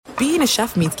being a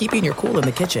chef means keeping your cool in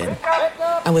the kitchen.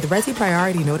 And with Resi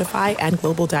Priority Notify and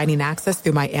Global Dining Access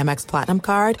through my Amex Platinum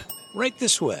card, Right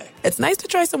this way. it's nice to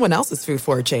try someone else's food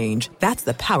for a change. That's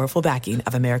the powerful backing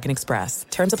of American Express.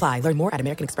 Terms apply. Learn more at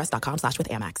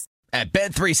americanexpress.com/withAmex. At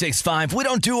Bet365, we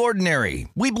don't do ordinary.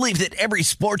 We believe that every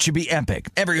sport should be epic.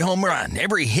 Every home run,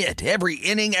 every hit, every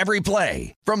inning, every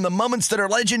play. From the moments that are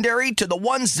legendary to the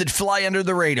ones that fly under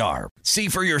the radar. See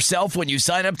for yourself when you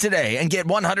sign up today and get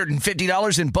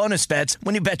 $150 in bonus bets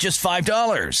when you bet just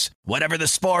 $5. Whatever the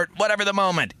sport, whatever the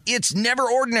moment, it's never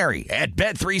ordinary at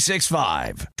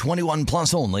Bet365. 21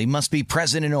 plus only. Must be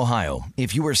present in Ohio.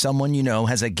 If you or someone you know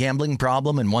has a gambling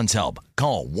problem and wants help,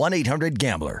 call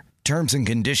 1-800-GAMBLER. Terms and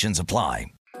conditions apply.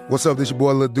 What's up, this your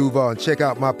boy Lil Duval, and check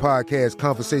out my podcast,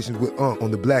 Conversations with Unc, on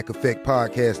the Black Effect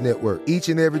Podcast Network. Each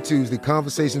and every Tuesday,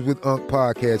 Conversations with Unc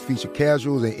podcast feature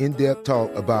casuals and in-depth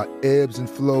talk about ebbs and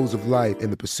flows of life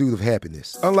and the pursuit of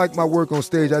happiness. Unlike my work on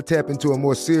stage, I tap into a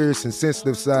more serious and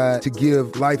sensitive side to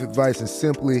give life advice and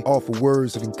simply offer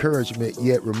words of encouragement,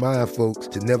 yet remind folks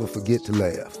to never forget to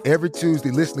laugh. Every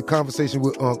Tuesday, listen to Conversation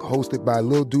with Unc, hosted by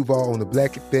Lil Duval on the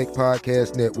Black Effect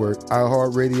Podcast Network,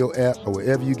 iHeartRadio app, or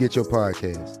wherever you get your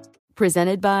podcasts.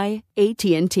 Presented by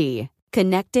AT&T.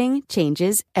 Connecting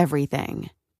changes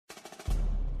everything.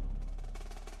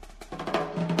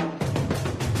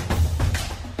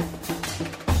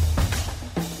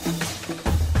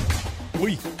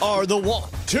 We are the 1,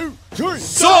 2, 3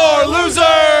 Sore losers!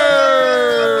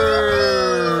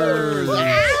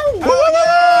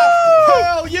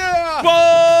 Hell yeah!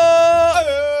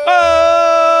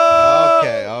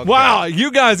 Okay. Wow,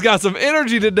 you guys got some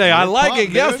energy today. I like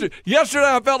it. pumped, Yesterday,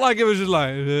 I felt like it was just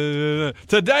like,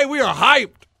 today we are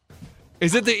hyped.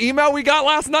 Is it the email we got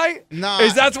last night? No.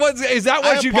 Is that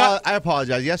what you got? I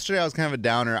apologize. Yesterday I was kind of a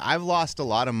downer. I've lost a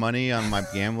lot of money on my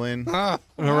gambling. A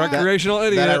recreational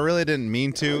idiot. That I really didn't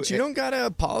mean to. But you don't gotta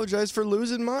apologize for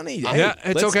losing money. Yeah,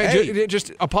 it's okay.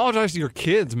 Just apologize to your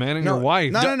kids, man, and your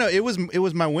wife. No. It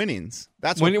was my winnings.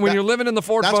 That's when you're living in the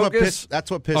Ford Focus. That's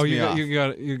what pissed me off.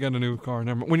 You got a new car.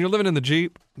 Never mind. When you're living in the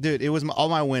Jeep, dude, it was all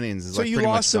my winnings. So you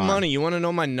lost some money. You want to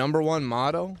know my number one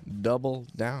motto? Double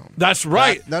down. That's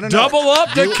right. No. Double up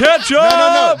to catch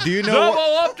up. No. Do you know double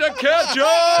up to catch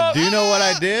up? Do you know what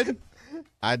I did?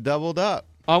 I doubled up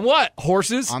On what?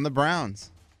 Horses? on the Browns.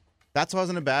 That's why I was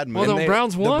in a bad mood. Well, the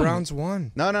Browns won. The Browns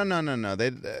won. No.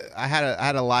 I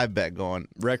had a live bet going.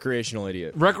 Recreational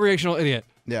idiot. Recreational idiot.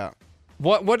 Yeah.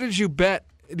 What did you bet?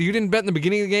 You didn't bet in the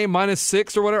beginning of the game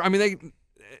 -6 or whatever. I mean,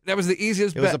 that was the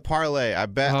easiest It bet. was a parlay. I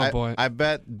bet. Oh, boy. I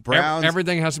bet Browns.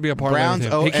 Everything has to be a parlay. Browns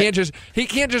with him. He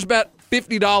can't just bet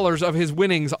 $50 of his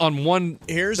winnings on one.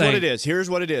 Here's thing. what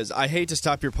it is. I hate to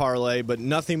stop your parlay, but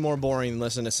nothing more boring than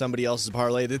listening to somebody else's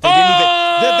parlay that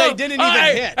they didn't even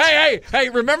hit. Hey!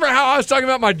 Remember how I was talking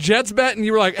about my Jets bet, and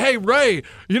you were like, "Hey, Ray,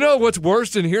 you know what's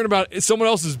worse than hearing about someone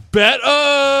else's bet?"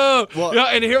 Well, yeah,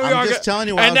 and here we I'm are. just telling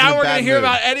you why and I was in now a we're going bad to hear mood.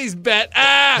 about Eddie's bet.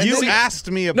 You asked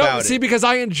me about it. See, because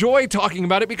I enjoy talking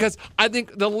about it because I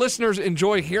think the listeners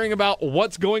enjoy hearing about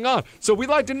what's going on. So we'd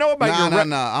like to know about your.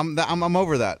 No. I'm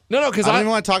over that. No, because I don't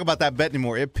even want to talk about that bet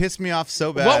anymore. It pissed me off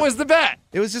so bad. What was the bet?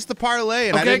 It was just the parlay,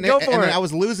 and Okay, go for it. I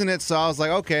was losing it, so I was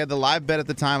like, okay, the live bet at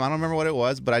the time. I don't remember what it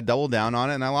was, but I doubled down on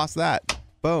it, and I lost that.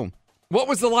 Boom. What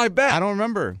was the live bet? I don't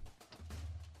remember.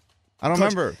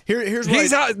 Here's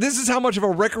This is how much of a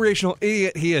recreational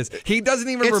idiot he is. He doesn't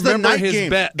even It's remember the night his game.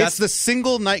 bet. That's the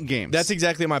single night game. That's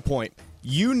exactly my point.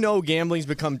 You know gambling's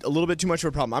become a little bit too much of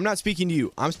a problem. I'm not speaking to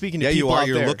you. I'm speaking to yeah, people you are. out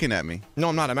You're there. looking at me. No,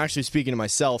 I'm not. I'm actually speaking to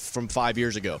myself from 5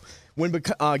 years ago. When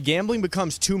gambling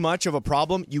becomes too much of a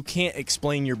problem, you can't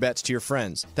explain your bets to your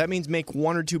friends. That means make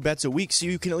 1 or 2 bets a week so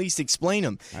you can at least explain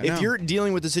them. If you're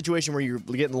dealing with a situation where you're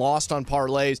getting lost on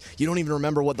parlays, you don't even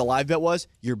remember what the live bet was,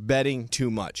 you're betting too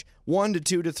much. 1 to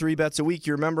 2 to 3 bets a week,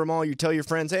 you remember them all, you tell your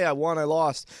friends, hey, I won, I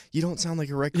lost. You don't sound like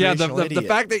a recreational idiot. The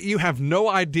fact that you have no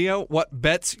idea what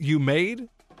bets you made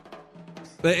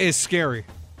is scary.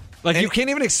 Like, you can't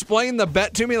even explain the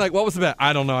bet to me. Like, what was the bet?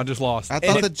 I don't know. I just lost. I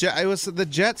thought the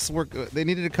Jets were they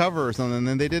needed to cover or something, and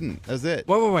then they didn't. That's it.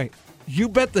 Wait. You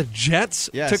bet the Jets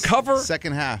to cover?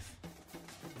 Second half.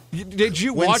 Did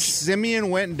you when watch?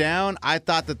 Simeon went down, I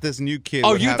thought that this new kid.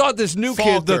 Oh, would you have thought this new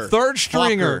kid, the third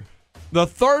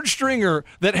stringer,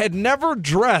 that had never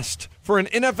dressed for an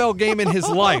NFL game in his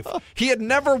life. He'd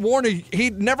never worn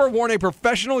a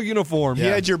professional uniform. He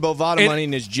had your Bovada money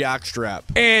in his jockstrap.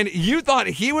 And you thought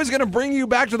he was going to bring you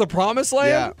back to the promised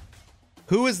land?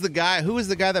 Who is the guy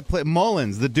that played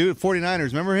Mullins, the dude 49ers?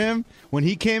 Remember him when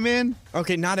he came in?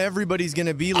 Okay, not everybody's going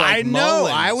to be like I know.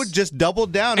 Mullins. I would just double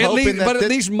down, At hoping least, that but at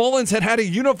least Mullins had a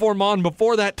uniform on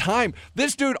before that time.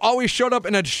 This dude always showed up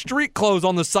in a street clothes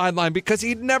on the sideline because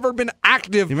he'd never been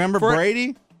active. You remember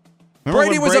Brady?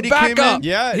 Brady was a backup.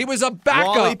 Yeah, he was a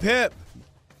backup. Wally Pipp.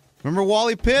 Remember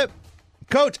Wally Pipp?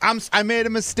 Coach, I made a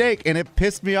mistake, and it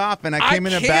pissed me off, and I came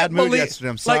in a bad mood yesterday.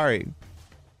 I'm sorry.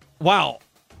 Wow.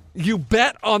 You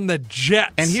bet on the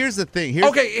Jets. And here's the thing.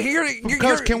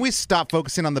 Coach, can we stop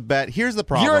focusing on the bet? Here's the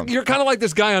problem. You're kind of like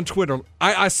this guy on Twitter.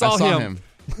 I saw him.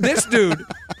 This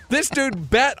dude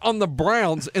bet on the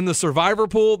Browns in the survivor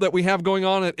pool that we have going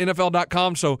on at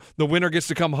NFL.com, so the winner gets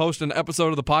to come host an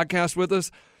episode of the podcast with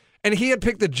us. And he had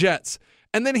picked the Jets.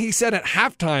 And then he said at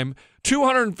halftime,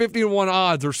 250-1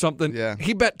 odds or something. Yeah.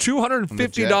 He bet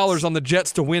 $250 on the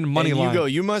Jets to win money line.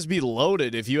 You must be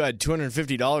loaded if you had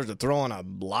 $250 to throw on a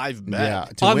live bet. Yeah,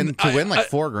 to win like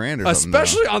 $4,000 or something.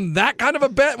 Especially on that kind of a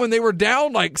bet when they were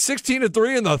down like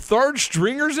 16-3 and the third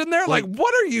stringers in there. Like,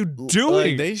 what are you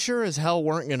doing? They sure as hell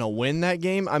weren't going to win that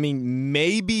game. I mean,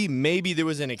 maybe there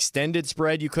was an extended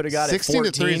spread you could have got at 14.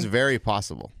 16-3 is very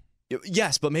possible.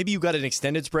 Yes, but maybe you got an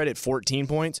extended spread at 14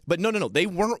 points. But no, they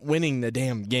weren't winning the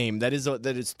damn game. That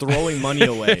is throwing money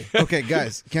away. Okay,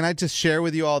 guys, can I just share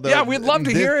with you all? Yeah, we'd love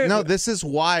to hear it. No, this is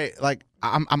why. Like,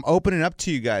 I'm opening up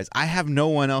to you guys. I have no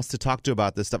one else to talk to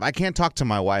about this stuff. I can't talk to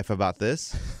my wife about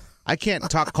this. I can't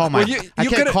call my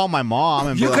my mom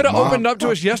and you be could have Mom, opened up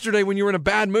to us yesterday when you were in a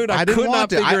bad mood. I could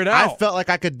not figure it out. I felt like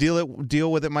I could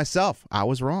deal with it myself. I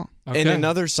was wrong. Okay. And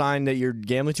another sign that you're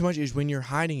gambling too much is when you're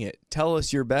hiding it. Tell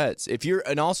us your bets. If you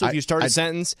start a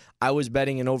sentence, I was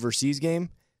betting an overseas game.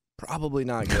 Probably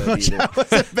not good either. I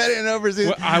wasn't betting overseas.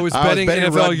 Well, I was betting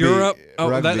NFL rugby, Europe. Oh,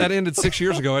 rugby. that ended 6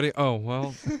 years ago, Eddie. Oh,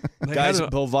 well. Guys,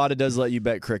 Bovada does let you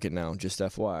bet cricket now, just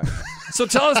FYI. So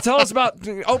tell us about,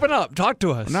 open up, talk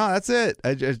to us. No, that's it.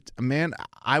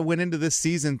 I went into this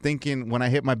season thinking when I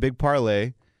hit my big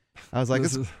parlay, I was like,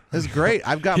 this is great.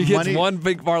 I've got he money. He gets one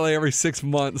big parlay every 6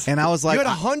 months. And I was like, you had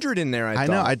 100 in there, I thought. I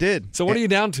know, I did. So what are you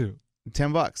down to?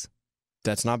 $10.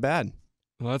 That's not bad.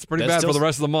 Well, that's pretty bad for the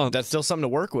rest of the month. That's still something to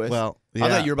work with. Well, yeah. I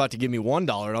thought you were about to give me $1,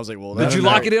 and I was like, well, did you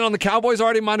lock it in on the Cowboys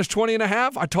already minus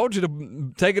 20.5? I told you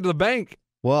to take it to the bank.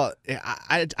 Well,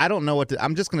 I don't know what to.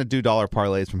 I'm just going to do dollar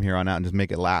parlays from here on out and just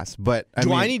make it last. But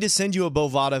I need to send you a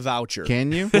Bovada voucher?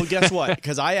 Can you? Well, guess what?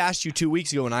 Because I asked you 2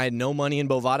 weeks ago when I had no money in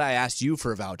Bovada, I asked you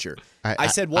for a voucher. I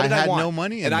said, what did I want? I had no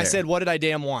money in and there. I said, what did I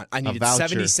damn want? I needed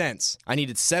 70 cents. I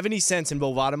needed 70 cents in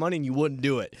Bovada money, and you wouldn't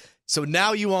do it. So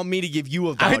now you want me to give you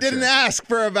a voucher. I didn't ask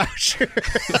for a voucher.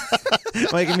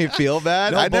 Making me feel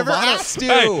bad? No, I never asked you.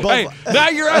 Hey, now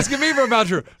you're asking me for a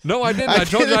voucher. No, I didn't. I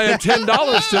told you I had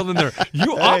 $10 still in there.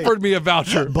 You offered me a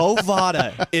voucher.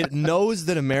 Bovada, it knows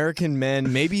that American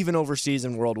men, maybe even overseas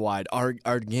and worldwide, are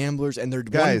gamblers, and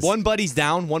they're one buddy's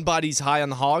down, one buddy's high on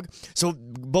the hog. So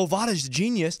Bovada's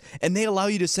genius, and they allow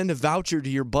you to send a voucher to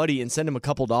your buddy and send him a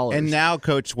couple dollars. And now,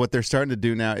 Coach, what they're starting to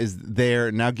do now is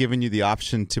they're now giving you the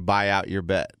option to buy out your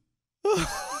bet.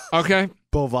 Okay.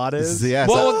 Bovada is? Yes.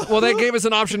 Well, they gave us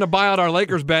an option to buy out our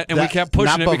Lakers bet, and we kept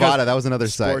pushing not it. Bovada, because that was another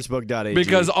site. Sportsbook.ag.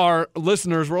 Because our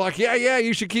listeners were like, yeah,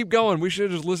 you should keep going. We should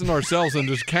have just listened to ourselves and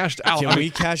just cashed out. Can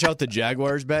we cash out the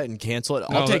Jaguars bet and cancel it?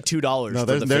 I'll take $2. No, for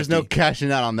the there's 50. no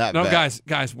cashing out on that bet. No,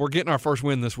 guys, we're getting our first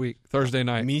win this week, Thursday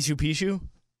night. Minshew Pishu?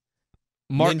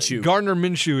 Minshew. Gardner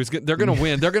Minshew they're going to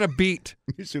win. They're going to beat.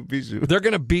 They're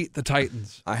going to beat the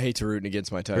Titans. I hate to root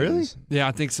against my Titans. Really? Yeah,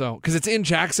 I think so. Because it's in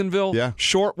Jacksonville. Yeah.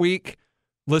 Short week.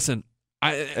 Listen,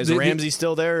 is Ramsey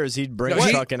still there? Or is he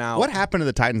trucking out? What happened to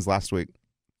the Titans last week?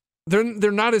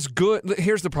 They're not as good.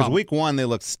 Here's the problem. Week 1 they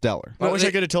looked stellar. I wish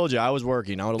I could have told you. I was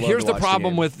working. I would have loved Here's to the watch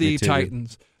problem game. with the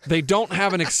Titans. They don't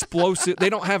have an explosive. They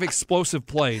don't have explosive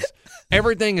plays.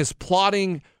 Everything is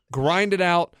plotting, grind it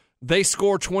out. They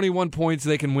score 21 points,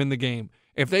 they can win the game.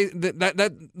 If they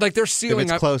like their ceiling,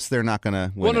 if it's close, they're not going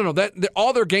to win. No.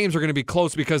 All their games are going to be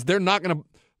close because they're not going to.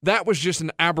 That was just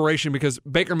an aberration because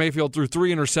Baker Mayfield threw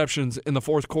 3 interceptions in the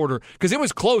fourth quarter because it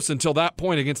was close until that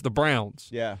point against the Browns.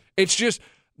 Yeah, it's just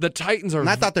the Titans are. And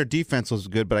I thought their defense was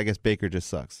good, but I guess Baker just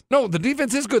sucks. No, the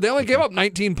defense is good. They only gave up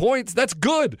 19 points. That's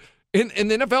good. In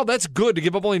the NFL, that's good to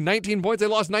give up only 19 points. They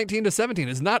lost 19-17.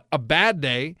 It's not a bad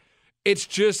day. It's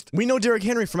just... We know Derrick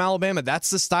Henry from Alabama.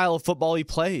 That's the style of football he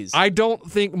plays. I don't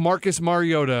think Marcus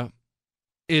Mariota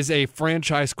is a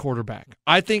franchise quarterback.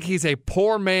 I think he's a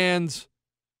poor man's...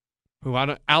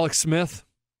 Alex Smith?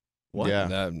 What?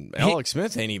 Yeah. Alex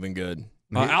Smith ain't even good.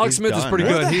 Alex Smith is pretty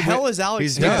good. What the hell is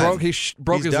Alex Smith? He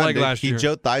broke his leg last year. He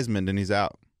Joe Theismann and he's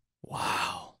out.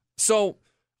 Wow. So...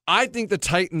 I think the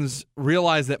Titans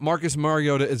realize that Marcus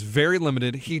Mariota is very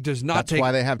limited. He does not That's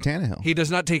why they have Tannehill. He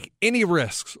does not take any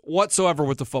risks whatsoever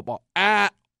with the football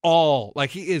at all.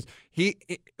 Like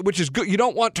which is good. You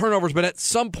don't want turnovers, but at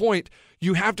some point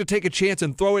you have to take a chance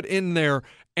and throw it in there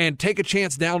and take a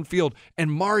chance downfield.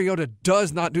 And Mariota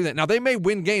does not do that. Now, they may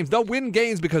win games. They'll win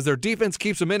games because their defense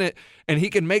keeps them in it and he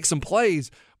can make some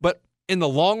plays. But in the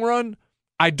long run,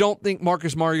 I don't think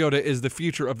Marcus Mariota is the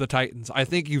future of the Titans. I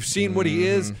think you've seen what he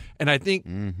is, and I think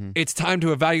it's time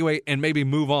to evaluate and maybe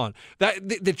move on.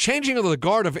 The changing of the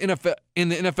guard of NFL in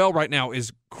the NFL right now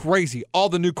is crazy. All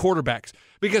the new quarterbacks.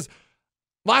 Because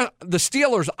the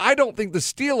Steelers, I don't think the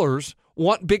Steelers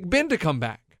want Big Ben to come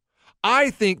back. I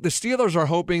think the Steelers are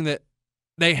hoping that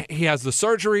he has the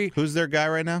surgery. Who's their guy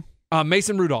right now?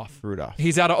 Mason Rudolph.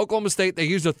 He's out of Oklahoma State. They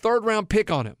used a third-round pick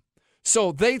on him.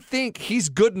 So they think he's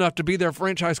good enough to be their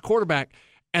franchise quarterback,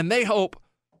 and they hope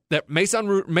that Mason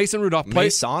Rudolph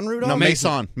plays. Mason Rudolph? No,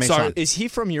 Mason. Sorry. Is he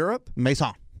from Europe?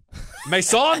 Mason.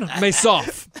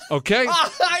 Masoff. Okay?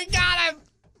 Oh, I got him.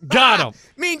 Got him.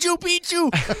 Me and you beat you.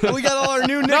 We got all our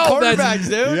new quarterbacks,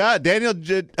 dude. Yeah, Daniel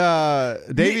Duke.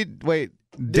 Hey,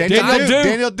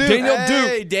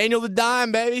 Daniel the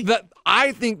Dime, baby.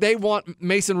 I think they want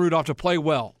Mason Rudolph to play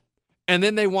well, and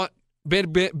then they want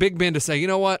Big Ben to say, you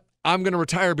know what? I'm going to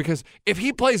retire, because if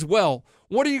he plays well,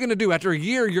 what are you going to do? After a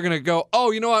year, you're going to go, oh,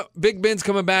 you know what? Big Ben's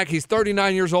coming back. He's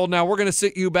 39 years old now. We're going to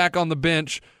sit you back on the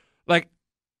bench. Like,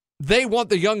 they want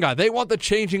the young guy. They want the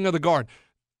changing of the guard.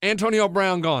 Antonio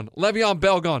Brown gone. Le'Veon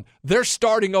Bell gone. They're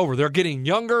starting over. They're getting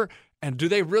younger. And do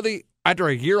they really, after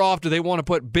a year off, do they want to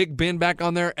put Big Ben back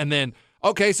on there? And then,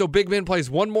 okay, so Big Ben plays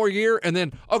one more year. And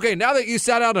then, okay, now that you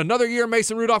sat out another year,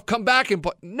 Mason Rudolph, come back and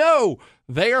play. No.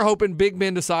 They are hoping Big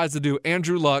Ben decides to do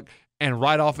Andrew Luck and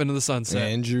ride off into the sunset.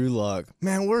 Andrew Luck.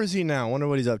 Man, where is he now? I wonder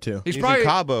what he's up to. He's probably in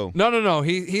Cabo. No.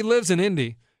 He lives in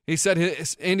Indy. He said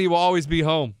Indy will always be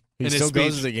home. He still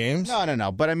goes to the games?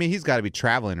 No. But, I mean, he's got to be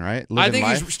traveling, right? I think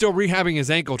he's still rehabbing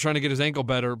his ankle, trying to get his ankle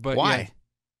better. But why? Yeah.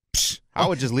 I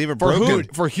would just leave it broken.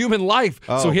 For human life.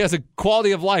 So he has a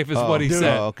quality of life is what he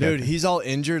said. Okay. Dude, he's all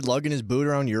injured, lugging his boot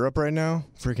around Europe right now.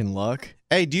 Freaking Luck.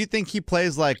 Hey, do you think he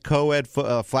plays like co-ed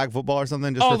flag football or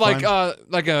something? Just for like fun?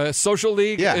 Like a social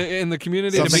league in the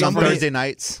community? Some Thursday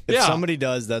nights. If somebody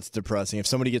does, that's depressing. If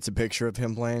somebody gets a picture of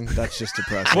him playing, that's just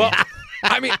depressing. Well,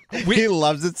 I mean, he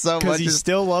loves it so much. Because he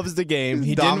still loves the game.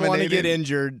 He didn't want to get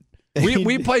injured.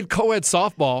 We played co-ed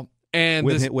softball. And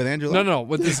with Andrew Luck? No,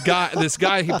 with this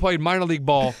guy, he played minor league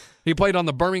ball. He played on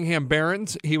the Birmingham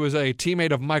Barons. He was a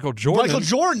teammate of Michael Jordan. Michael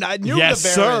Jordan, I knew yes,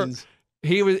 the Barons. Sir.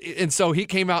 He was, and so he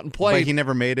came out and played. But he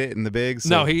never made it in the bigs. So.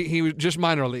 No, he was just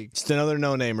minor league. Just another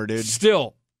no-namer, dude.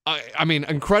 Still, I mean,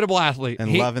 incredible athlete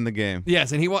and loving the game.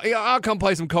 Yes, and I'll come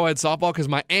play some co-ed softball because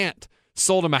my aunt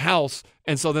sold him a house,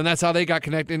 and so then that's how they got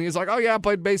connected. And he was like, "Oh yeah, I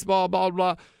played baseball, blah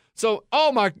blah." So,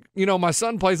 my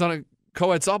son plays on a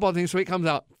co-ed softball team, so he comes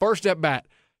out first at bat.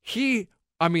 He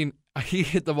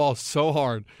hit the ball so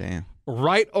hard. Damn.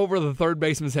 Right over the third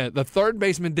baseman's head. The third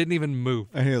baseman didn't even move.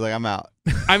 And he was like, I'm out.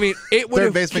 I mean, it would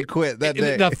Third baseman quit that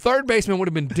day. The third baseman would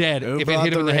have been dead if it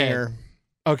hit him in the head.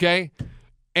 Okay?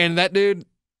 And that dude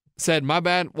said, my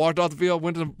bad, walked off the field,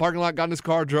 went to the parking lot, got in his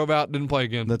car, drove out, didn't play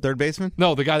again. The third baseman?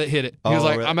 No, the guy that hit it. He was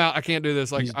like, really? I'm out. I can't do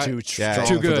this. Like, he's too strong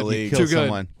too for good. the league. Too good.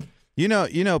 Someone. You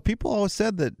know, people always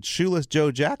said that Shoeless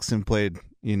Joe Jackson played,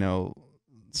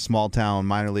 small town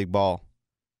minor league ball.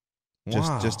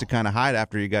 Just to kind of hide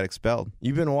after he got expelled.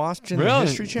 You've been watching the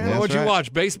History Channel? What'd you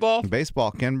watch? Baseball? Baseball.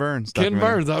 Ken Burns. Ken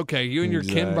Burns. Okay, you and your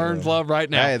Ken Burns love right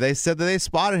now. Hey, they said that they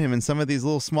spotted him in some of these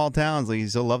little small towns. Like, he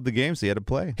still loved the game, so he had to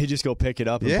play. He just go pick it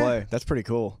up and play. That's pretty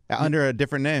cool. Under a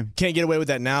different name. Can't get away with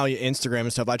that now. Instagram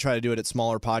and stuff. I try to do it at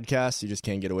smaller podcasts. You just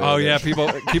can't get away with it. Oh, yeah.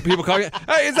 People call you,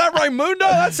 hey, is that Raymundo?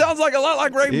 That sounds like a lot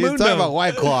like Raymundo. He's talking about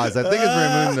White Claws. I think it's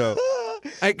Raymundo.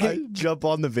 I jump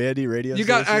on the Vandy radio. You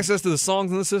got access to the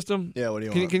songs in the system? Yeah, what do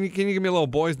you want? Can you give me a little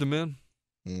Boys to Men?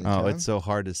 Okay. Oh, it's so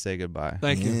hard to say goodbye.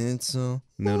 Thank you. It's so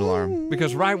Noodle arm.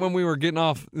 Because right when we were getting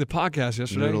off the podcast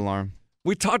yesterday, Noodle arm.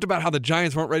 We talked about how the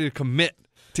Giants weren't ready to commit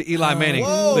to Eli Manning.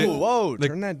 Whoa!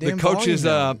 Turn that damn volume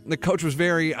down. The coach was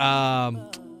very, he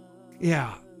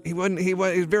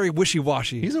was very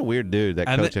wishy-washy. He's a weird dude. That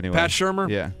coach anyway. Pat Shurmur.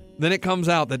 Yeah. Then it comes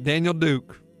out that Daniel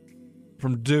Duke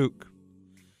from Duke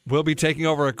will be taking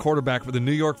over a quarterback for the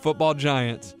New York Football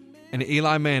Giants, and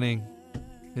Eli Manning,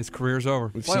 his career's over.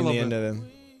 We've seen the end of him.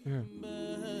 Yeah.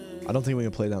 I don't think we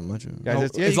can play that much of it. Guys,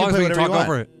 as long as we can talk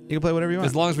over it. You can play whatever you want.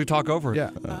 As long as we talk over it.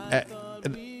 Yeah.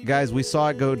 Guys, we saw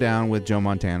it go down with Joe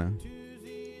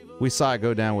We saw it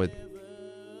go down with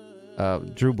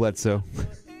Drew Bledsoe.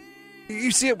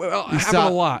 You see it happen a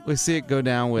lot. We see it go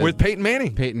down with Peyton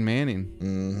Manning. Peyton Manning.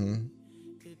 Mm-hmm.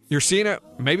 You're seeing it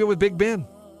maybe with Big Ben.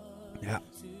 Yeah.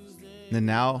 And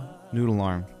now, Noodle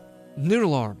Arm.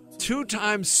 Noodle Arm,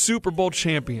 2-time Super Bowl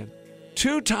champion,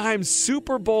 2-time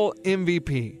Super Bowl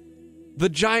MVP. The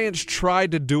Giants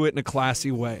tried to do it in a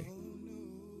classy way.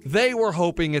 They were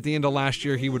hoping at the end of last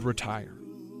year he would retire.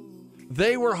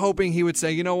 They were hoping he would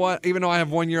say, you know what, even though I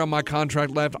have 1 year on my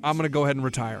contract left, I'm going to go ahead and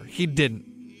retire. He didn't.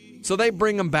 So they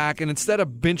bring him back, and instead of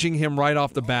benching him right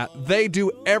off the bat, they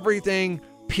do everything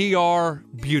PR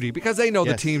beauty because they know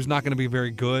the team's not going to be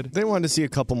very good. They wanted to see a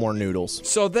couple more noodles.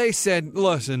 So they said,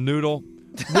 listen, Noodle,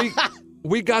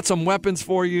 we got some weapons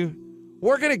for you.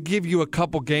 We're going to give you a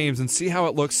couple games and see how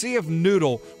it looks. See if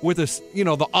Noodle, with this,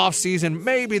 the offseason,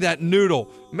 maybe that Noodle,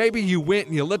 maybe you went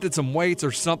and you lifted some weights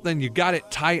or something. You got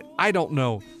it tight. I don't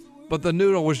know. But the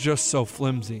Noodle was just so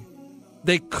flimsy.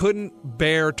 They couldn't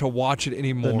bear to watch it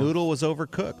anymore. The Noodle was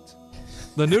overcooked.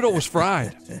 The Noodle was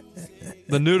fried.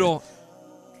 The Noodle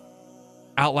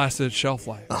outlasted its shelf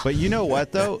life. But you know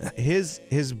what, though?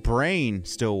 His brain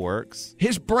still works.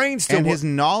 His brain still works. And his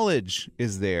knowledge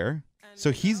is there.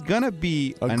 So he's going to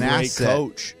be an asset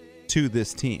coach to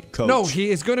this team. No, he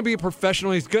is going to be a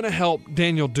professional. He's going to help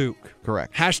Daniel Duke.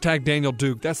 Correct. # Daniel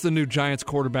Duke. That's the new Giants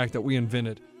quarterback that we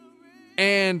invented.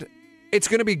 And it's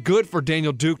going to be good for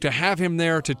Daniel Duke to have him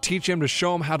there to teach him, to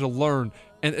show him how to learn.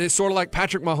 And it's sort of like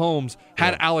Patrick Mahomes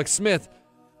had Alex Smith,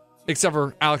 except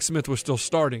for Alex Smith was still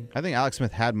starting. I think Alex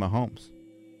Smith had Mahomes.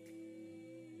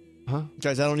 Huh?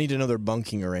 Guys, I don't need another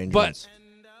bunking arrangements. But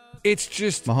it's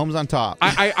just Mahomes on top.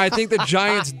 I think the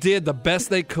Giants did the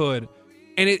best they could,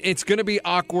 and it's going to be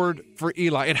awkward for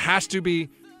Eli. It has to be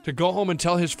to go home and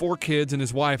tell his 4 kids and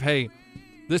his wife, hey,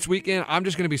 this weekend I'm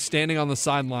just going to be standing on the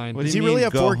sideline. Does he really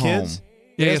have 4 kids?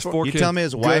 Yeah, he has 4 kids. You tell me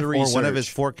his wife or one of his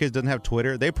 4 kids doesn't have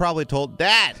Twitter? They probably told,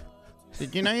 Dad,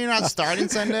 did you know you're not starting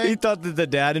Sunday? He thought that the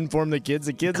dad informed the kids.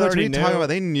 The kids Coach, already what are knew. you talking about?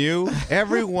 They knew.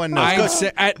 Everyone knows.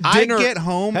 At dinner, I get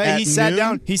home Hey, at he sat noon.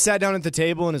 down. He sat down at the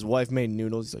table, and his wife made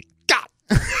noodles. He's like, God.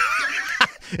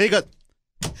 He goes,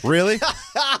 really?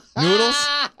 Noodles?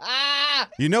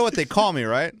 You know what they call me,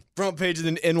 right? Front page of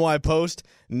the NY Post.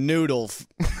 Noodle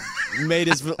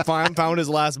found his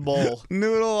last bowl.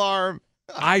 Noodle Arm.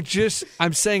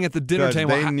 I'm saying at the dinner Good,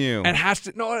 table, they knew. it has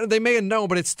to. No, they may have known,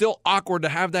 but it's still awkward to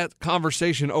have that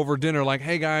conversation over dinner. Like,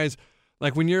 hey guys,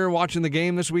 like when you're watching the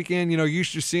game this weekend, you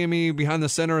used to see me behind the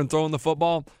center and throwing the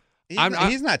football.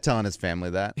 He's not telling his family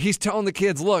that. He's telling the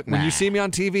kids, look, when you see me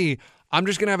on TV, I'm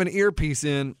just gonna have an earpiece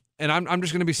in, and I'm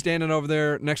just gonna be standing over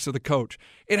there next to the coach.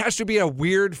 It has to be a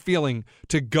weird feeling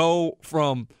to go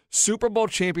from Super Bowl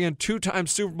champion, 2-time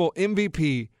Super Bowl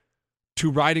MVP, to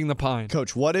riding the pine.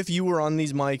 Coach, what if you were on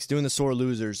these mics doing the sore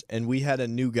losers and we had a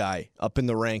new guy up in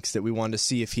the ranks that we wanted to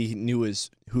see if he knew his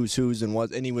who's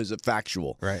and he was a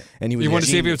factual. Right. And he was you wanted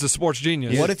to see if he was a sports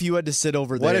genius. What if you had to sit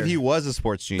over there? What if he was a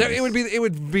sports genius? It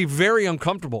would be very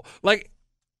uncomfortable. Like,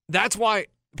 that's why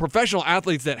professional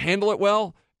athletes that handle it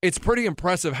well, it's pretty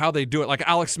impressive how they do it. Like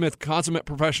Alex Smith, consummate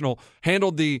professional,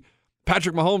 handled the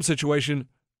Patrick Mahomes situation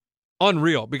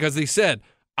unreal because he said,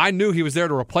 I knew he was there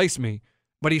to replace me,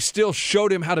 but he still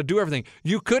showed him how to do everything.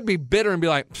 You could be bitter and be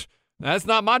like, that's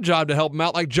not my job to help him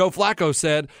out, like Joe Flacco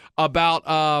said about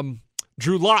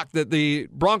Drew Lock that the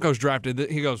Broncos drafted.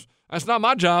 He goes, that's not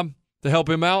my job to help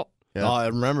him out. Yeah. Oh, I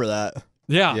remember that.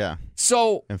 Yeah. Yeah.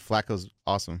 So, and Flacco's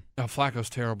awesome. Oh, Flacco's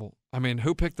terrible. I mean,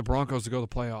 who picked the Broncos to go to the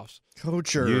playoffs?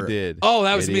 Coacher. You did. Oh,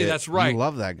 that was Idiot. me. That's right. You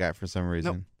love that guy for some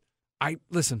reason. No,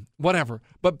 listen, whatever.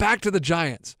 But back to the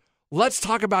Giants. Let's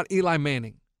talk about Eli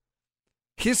Manning.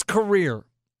 His career.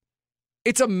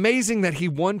 It's amazing that he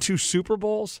won 2 Super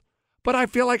Bowls, but I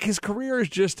feel like his career is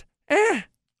just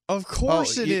Of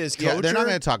course it is, Coach. Yeah, they're not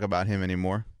going to talk about him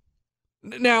anymore.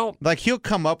 Now, like he'll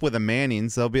come up with a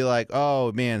Mannings. They'll be like,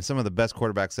 "Oh man, some of the best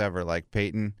quarterbacks ever," like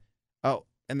Peyton. Oh,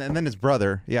 and then his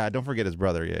brother. Yeah, don't forget his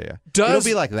brother. Yeah. It'll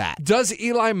be like that. Does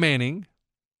Eli Manning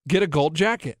get a gold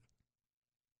jacket?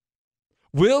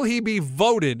 Will he be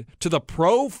voted to the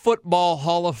Pro Football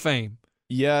Hall of Fame?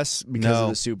 Yes, because of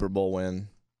the Super Bowl win.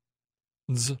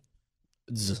 Is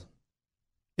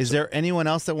there anyone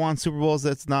else that won Super Bowls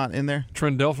that's not in there?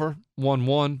 Trent Dilfer won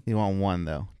 1. He won 1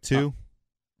 though. 2.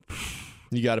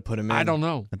 You got to put him in. I don't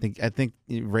know. I think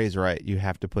Ray's right. You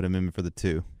have to put him in for the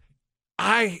 2.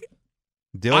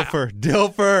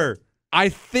 Dilfer. I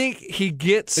think he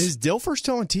gets. Is Dilfer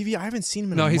still on TV? I haven't seen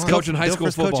him in a month. No, he's coaching high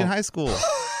school football. Coaching high school.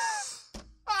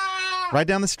 Right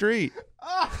down the street.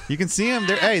 You can see him.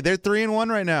 They're 3-1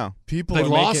 right now. They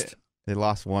lost. They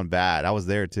lost 1 bad. I was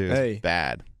there too.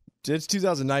 Bad. It's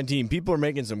 2019. People are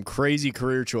making some crazy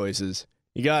career choices.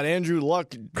 You got Andrew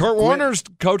Luck. Kurt Warner's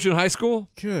coaching high school.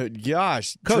 Good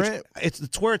gosh. Coach, Trent,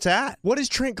 it's where it's at. what is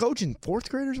Trent coaching? Fourth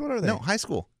graders? What are they? No, high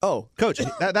school. Oh. Coach,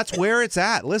 that's where it's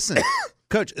at. Listen,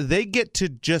 Coach, they get to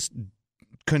just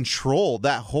control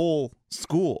that whole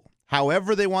school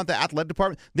however they want. The athletic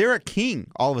department, they're a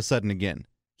king all of a sudden again.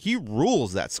 He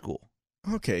rules that school.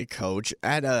 Okay, Coach.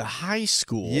 At a high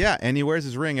school. Yeah, and he wears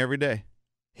his ring every day.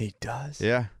 He does?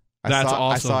 Yeah. That's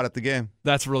awesome. I saw it at the game.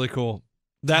 That's really cool.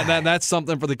 That's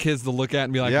something for the kids to look at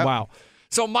and be like, wow.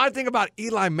 So my thing about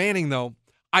Eli Manning, though,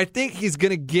 I think he's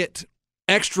going to get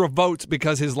extra votes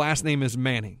because his last name is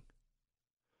Manning.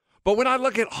 But when I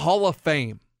look at Hall of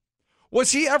Fame,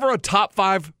 was he ever a top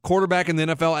 5 quarterback in the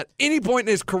NFL at any point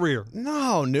in his career?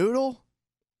 No, Noodle.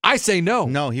 I say no.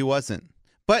 No, he wasn't.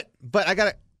 But I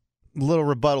got a little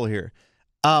rebuttal here.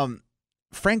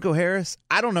 Franco Harris,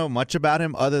 I don't know much about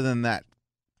him other than that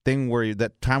time where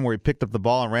he picked up the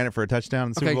ball and ran it for a touchdown in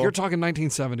the Super Bowl. Okay, you're talking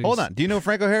 1970s. Hold on. Do you know who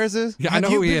Franco Harris is? Yeah, I know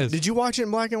who he is. Did you watch it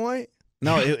in black and white?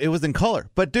 No, it was in color.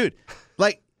 But dude,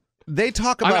 like they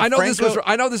talk about I know Franco,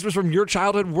 I know this was from your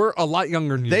childhood. We're a lot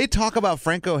younger than you. They talk about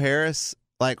Franco Harris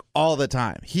like all the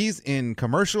time. He's in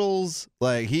commercials.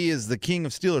 Like he is the king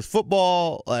of Steelers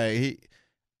football. I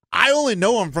only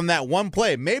know him from that one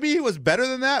play. Maybe he was better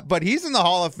than that, but he's in the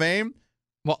Hall of Fame.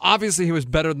 Well, obviously he was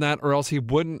better than that, or else he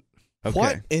wouldn't. Okay.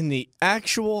 What in the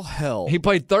actual hell? He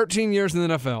played 13 years in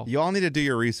the NFL. You all need to do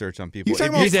your research on people.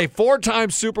 He's a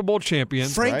 4-time Super Bowl champion,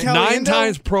 Frank 9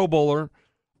 times Pro Bowler,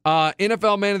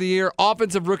 NFL Man of the Year,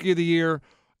 Offensive Rookie of the Year,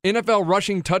 NFL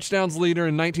rushing touchdowns leader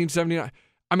in 1979.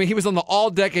 I mean, he was on the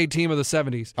all-decade team of the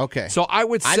 70s. Okay. So I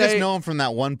would say I just know him from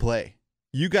that one play.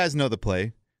 You guys know the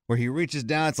play where he reaches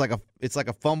down. It's like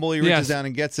a fumble. He reaches down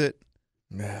and gets it.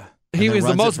 Yeah. He was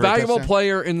the most valuable touchdown.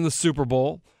 player in the Super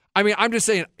Bowl. I mean, I'm just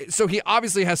saying, so he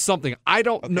obviously has something. I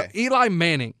don't know. Eli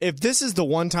Manning. If this is the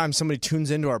one time somebody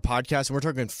tunes into our podcast and we're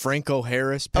talking Franco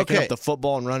Harris picking up the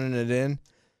football and running it in.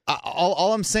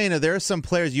 All I'm saying is there are some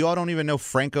players, you all don't even know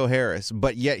Franco Harris,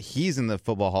 but yet he's in the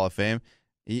Football Hall of Fame.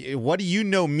 What do you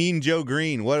know Mean Joe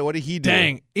Green? What did he do?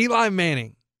 Dang, Eli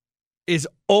Manning is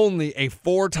only a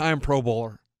 4-time Pro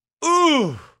Bowler.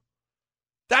 Ooh,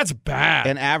 that's bad.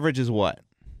 And average is what?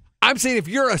 I'm saying if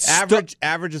you're a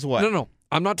average is what? No.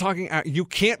 I'm not talking. You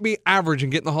can't be average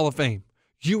and get in the Hall of Fame.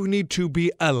 You need to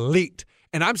be elite.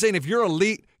 And I'm saying if you're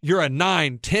elite, you're a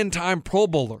 9, 10-time Pro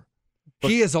Bowler.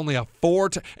 He is only a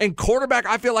 4-time. And quarterback,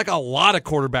 I feel like a lot of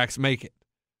quarterbacks make it.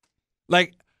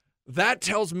 Like, that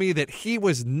tells me that he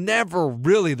was never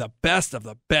really the best of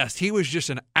the best. He was just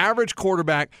an average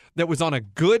quarterback that was on a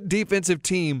good defensive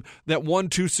team that won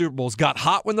 2 Super Bowls, got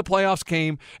hot when the playoffs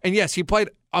came. And yes, he played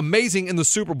amazing in the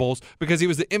Super Bowls because he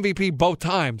was the MVP both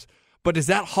times. But is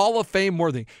that Hall of Fame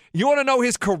worthy? You want to know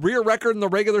his career record in the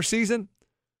regular season?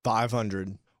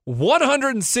 500.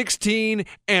 116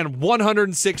 and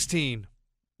 116.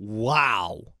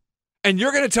 Wow. And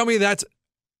you're going to tell me that's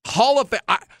Hall of Fame?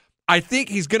 I think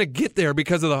he's going to get there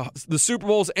because of the Super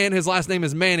Bowls and his last name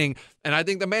is Manning. And I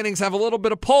think the Mannings have a little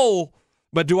bit of pull.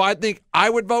 But do I think I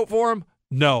would vote for him?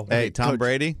 No. Hey, Tom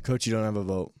Brady? Coach, you don't have a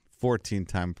vote.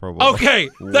 14-time Pro Bowler. Okay,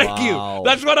 thank you.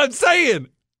 That's what I'm saying.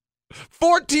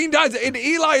 14 times, and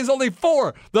Eli is only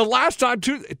 4. The last time,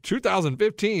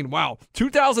 2015. Wow.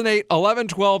 2008, 11,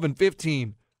 12, and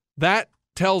 15. That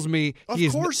tells me Of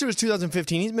course it was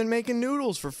 2015. He's been making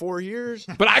noodles for 4 years.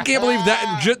 But I can't believe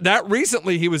that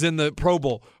recently he was in the Pro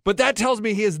Bowl. But that tells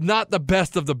me he is not the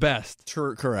best of the best.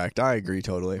 Correct. I agree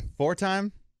totally.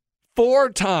 4-time?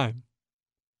 4-time.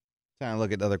 Trying to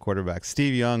look at other quarterbacks.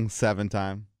 Steve Young,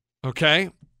 7-time. Okay.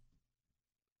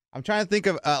 I'm trying to think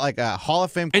of like a Hall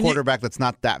of Fame quarterback that's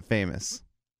not that famous.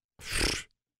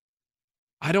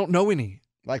 I don't know any.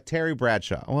 Like Terry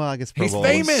Bradshaw. Well, I guess Pro he's Bowl.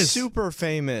 famous. Super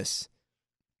famous.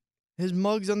 His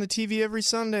mug's on the TV every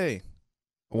Sunday.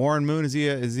 Warren Moon, is he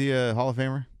a Hall of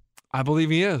Famer? I believe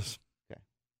he is. Okay.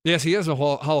 Yes, he is a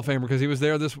Hall of Famer because he was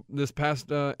there this past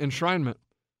enshrinement.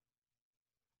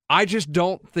 I just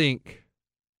don't think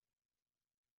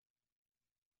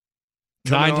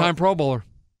 9-time Pro Bowler.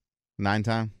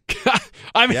 9-time?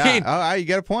 I mean, yeah. You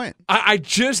get a point. I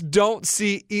just don't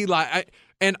see Eli.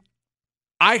 And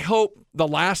I hope the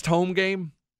last home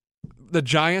game, the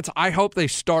Giants, I hope they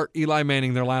start Eli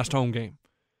Manning their last home game.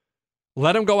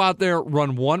 Let him go out there,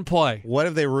 run one play. What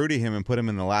if they Rudy him and put him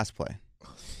in the last play?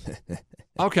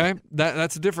 Okay,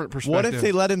 that's a different perspective. What if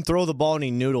they let him throw the ball and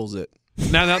he noodles it?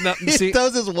 Now, see, he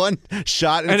throws his one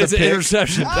shot and it's an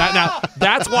interception. Now,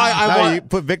 that's why I want you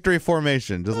put victory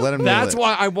formation. Just let him. That's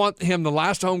why I want him the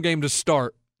last home game to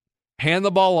start, hand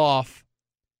the ball off,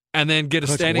 and then get a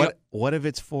Coach, standing. What if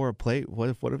it's for a play? What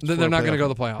if they're not going to go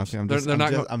to the playoffs?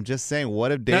 Okay, I'm just saying.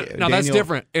 What if Now that's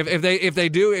different.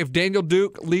 If Daniel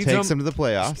Duke leads takes them to the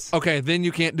playoffs? Okay, then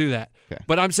you can't do that. Okay.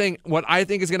 But I'm saying what I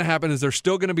think is going to happen is they're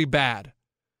still going to be bad,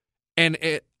 and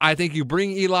I think you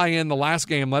bring Eli in the last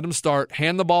game, let him start,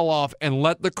 hand the ball off, and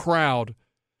let the crowd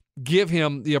give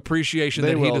him the appreciation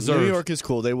that he deserves. New York is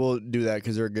cool. They will do that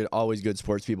because they're always good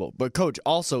sports people. But, Coach,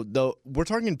 also, though, we're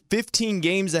talking 15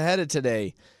 games ahead of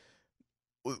today.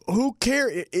 Who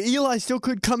cares? Eli still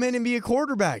could come in and be a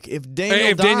quarterback. If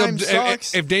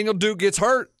Daniel Duke gets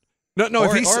hurt.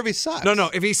 If he sucks.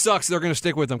 If he sucks, they're going to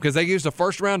stick with him because they used a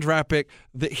first-round draft pick.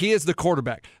 He is the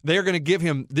quarterback. They are going to give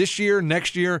him this year,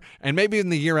 next year, and maybe in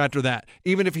the year after that.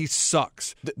 Even if he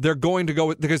sucks, they're going to go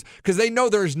with because they know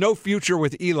there is no future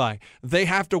with Eli. They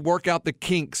have to work out the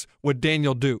kinks with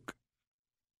Daniel Duke.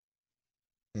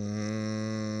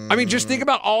 I mean, just think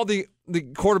about all the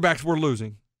quarterbacks we're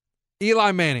losing: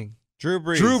 Eli Manning, Drew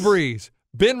Brees,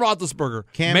 Ben Roethlisberger,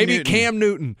 Cam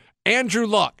Newton, Andrew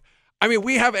Luck. I mean,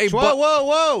 we have a...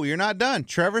 Whoa. You're not done.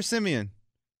 Trevor Siemian.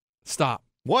 Stop.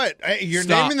 What? You're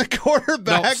naming the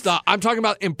quarterbacks? No, stop. I'm talking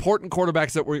about important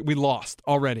quarterbacks that we lost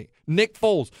already. Nick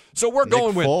Foles. So we're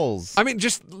going with... Foles. I mean,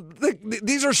 just...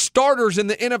 These are starters in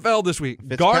the NFL this week.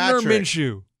 Gardner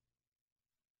Minshew.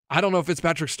 I don't know if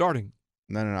Fitzpatrick's starting.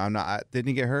 No, I'm not. Didn't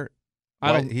he get hurt?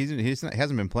 He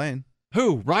hasn't been playing.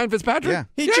 Who? Ryan Fitzpatrick? Yeah.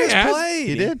 He just played.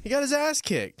 He did? He got his ass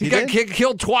kicked. He got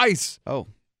killed twice. Oh.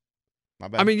 My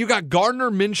bad. I mean, you got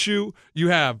Gardner Minshew. You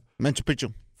have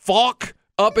Minshew. Falk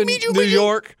up in New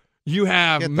York. You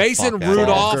have Mason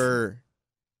Rudolph.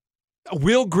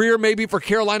 Will Grier maybe for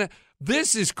Carolina.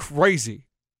 This is crazy.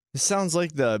 This sounds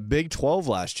like the Big 12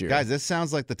 last year. Guys, this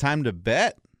sounds like the time to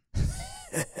bet.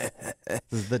 This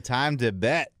is the time to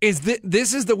bet.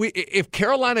 This is the week. If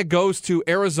Carolina goes to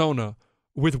Arizona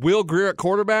with Will Grier at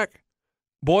quarterback,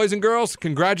 boys and girls,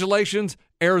 congratulations.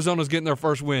 Arizona's getting their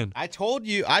first win. I told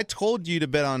you to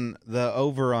bet on the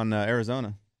over on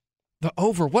Arizona. The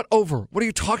over? What over? What are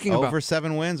you talking about? Over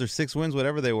 7 wins or 6 wins,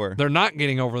 whatever they were. They're not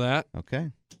getting over that. Okay.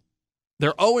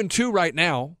 They're 0-2 right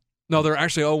now. No, they're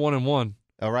actually 0-1-1.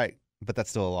 Oh, right. But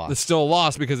that's still a loss. It's still a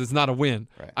loss because it's not a win.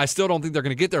 Right. I still don't think they're going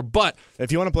to get there. But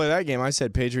if you want to play that game, I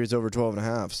said Patriots over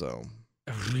 12.5. So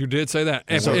you did say that.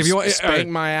 So if you want, spank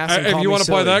my ass. If you want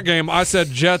to play that game, I said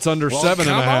Jets under 7.5.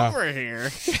 Come over here.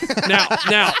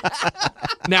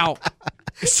 Now,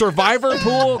 Survivor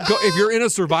pool. If you're in a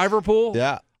Survivor pool,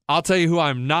 yeah, I'll tell you who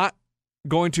I'm not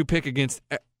going to pick against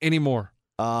anymore.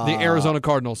 The Arizona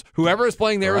Cardinals. Whoever is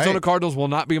playing the Arizona Cardinals will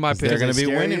not be my pick. They're going to be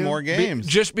winning more games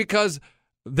just because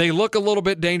they look a little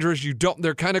bit dangerous.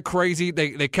 They're kind of crazy.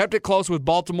 They kept it close with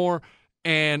Baltimore.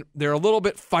 And they're a little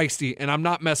bit feisty, and I'm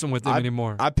not messing with them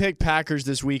anymore. I picked Packers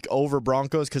this week over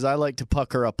Broncos because I like to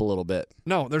pucker up a little bit.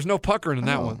 No, there's no puckering in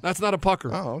that one. That's not a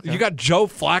pucker. Oh, okay. You got Joe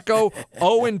Flacco,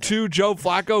 0-2 Joe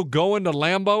Flacco going to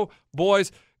Lambeau.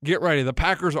 Boys, get ready. The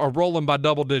Packers are rolling by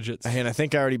double digits. And I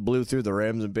think I already blew through the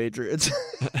Rams and Patriots.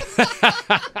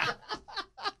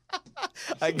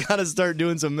 I gotta start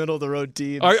doing some middle of the road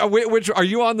teams. Are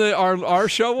you on our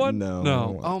show one?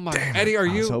 No. Oh my, Eddie, are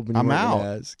you? I'm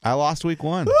out. I lost week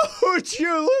 1. Who'd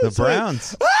you lose? The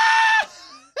Browns.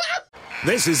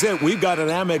 This is it. We've got an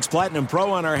Amex Platinum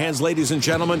Pro on our hands, ladies and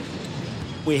gentlemen.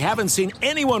 We haven't seen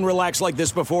anyone relax like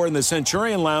this before in the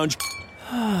Centurion Lounge.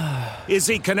 Is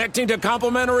he connecting to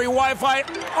complimentary Wi-Fi?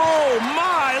 Oh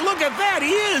my! Look at that.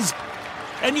 He is.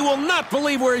 And you will not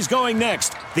believe where he's going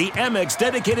next. The Amex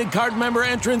dedicated card member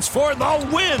entrance for the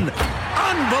win.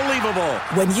 Unbelievable.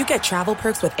 When you get travel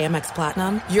perks with Amex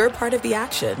Platinum, you're part of the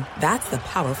action. That's the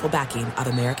powerful backing of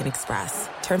American Express.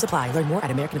 Terms apply. Learn more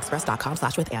at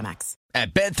americanexpress.com/withAmex.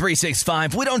 At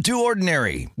Bet365, we don't do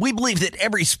ordinary. We believe that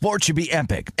every sport should be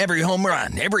epic. Every home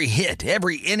run, every hit,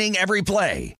 every inning, every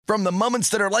play. From the moments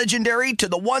that are legendary to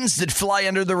the ones that fly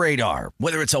under the radar.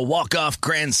 Whether it's a walk-off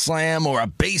grand slam or a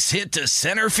base hit to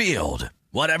center field.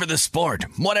 Whatever the sport,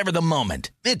 whatever the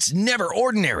moment, it's never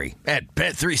ordinary at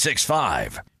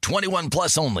Bet365. 21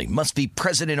 plus only. Must be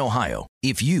present in Ohio.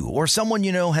 If you or someone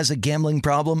you know has a gambling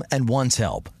problem and wants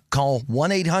help, call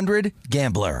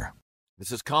 1-800-GAMBLER.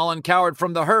 This is Colin Cowherd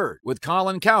from The Herd with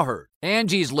Colin Cowherd.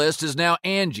 Angie's List is now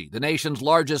Angie, the nation's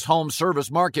largest home service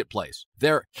marketplace.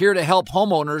 They're here to help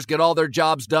homeowners get all their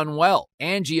jobs done well.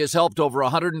 Angie has helped over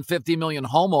 150 million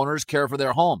homeowners care for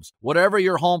their homes. Whatever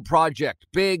your home project,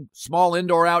 big, small,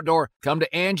 indoor, outdoor, come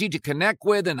to Angie to connect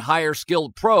with and hire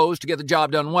skilled pros to get the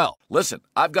job done well. Listen,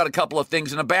 I've got a couple of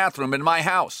things in a bathroom in my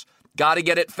house. Got to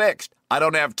get it fixed. I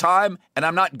don't have time, and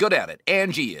I'm not good at it.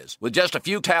 Angie is. With just a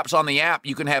few taps on the app,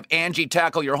 you can have Angie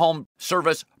tackle your home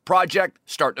service project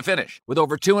start to finish. With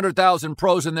over 200,000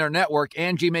 pros in their network,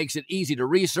 Angie makes it easy to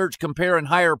research, compare, and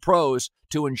hire pros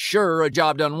to ensure a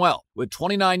job done well. With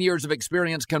 29 years of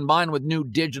experience combined with new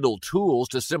digital tools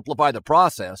to simplify the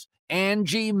process,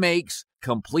 Angie makes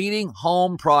completing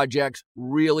home projects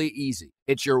really easy.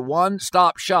 It's your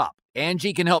one-stop shop.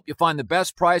 Angie can help you find the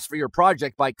best price for your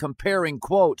project by comparing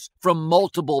quotes from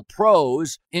multiple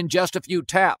pros in just a few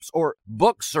taps, or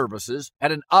book services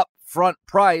at an upfront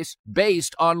price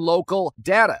based on local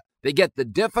data. They get the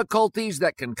difficulties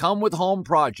that can come with home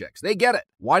projects. They get it.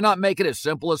 Why not make it as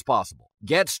simple as possible?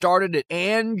 Get started at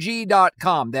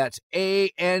Angie.com. That's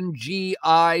ANGI.com,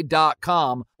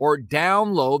 or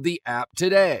download the app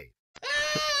today.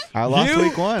 I lost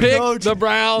week one. Pick the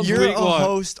Browns You're week a one.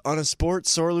 host on a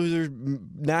sports sore loser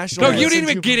national. No, you didn't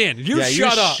even get in. You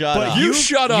shut up. You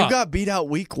shut up. You got beat out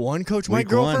week one, Coach. My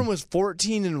girlfriend was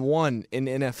 14-1 in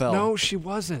NFL. No, she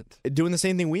wasn't. Doing the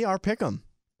same thing we are. Pick 'em.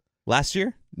 Last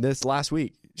year? This last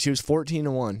week. She was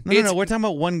 14-1. No. We're talking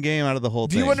about one game out of the whole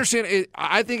thing. Do you understand?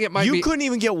 I think it might be. You couldn't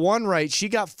even get one right. She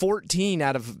got 14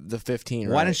 out of the 15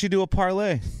 right. Why didn't she do a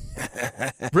parlay?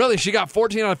 Really? She got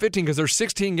 14 out of 15 because there's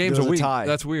 16 games a week. Tie.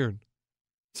 That's weird.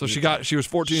 So she was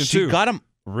 14-2. She got him.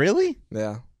 Really?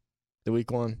 Yeah. The week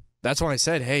one. That's when I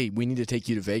said, hey, we need to take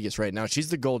you to Vegas right now. She's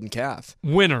the golden calf.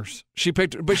 Winners. She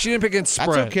picked, but she didn't pick against spread.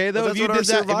 That's okay, though. But If you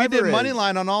did money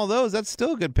line on all those, that's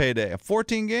still a good payday.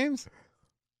 14 games?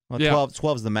 Well, Yeah.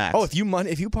 12's the max. Oh, if you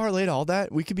parlayed all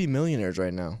that, we could be millionaires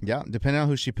right now. Yeah, depending on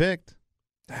who she picked.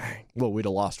 Dang. Well, we'd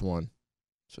have lost one.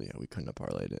 So, yeah, we couldn't have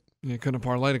parlayed it. You couldn't have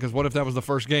parlayed it because what if that was the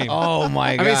first game? Oh,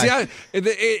 my God. I mean,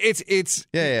 see, it's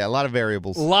Yeah, a lot of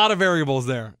variables. a lot of variables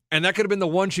there. And that could have been the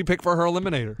one she picked for her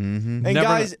eliminator. Mm-hmm. And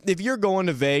guys, if you're going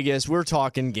to Vegas, we're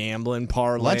talking gambling,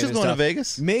 parlay. Lunch is going to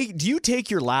Vegas? Do you take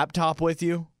your laptop with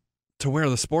you? To where,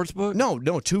 the sports book? No,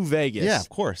 to Vegas. Yeah, of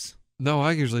course. No,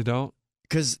 I usually don't.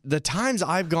 Because the times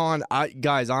I've gone,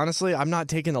 guys, honestly, I'm not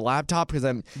taking the laptop because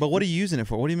I'm... But what are you using it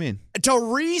for? What do you mean? To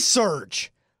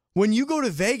research. When you go to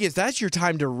Vegas, that's your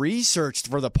time to research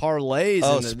for the parlays.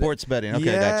 Oh, and sports betting. Okay,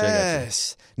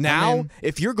 yes. gotcha. Now,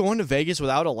 if you're going to Vegas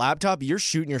without a laptop, you're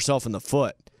shooting yourself in the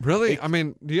foot. Really? I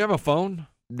mean, do you have a phone?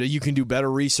 You can do better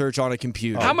research on a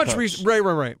computer. How much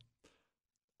Right.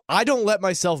 I don't let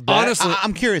myself bet. Honestly,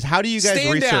 I'm curious. How do you guys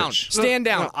research? Stand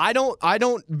down. No. I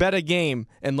don't bet a game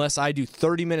unless I do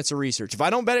 30 minutes of research. If I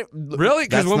don't bet it, really?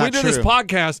 Because when we do this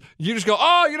podcast, you just go,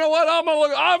 "Oh, you know what? I'm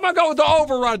gonna go with the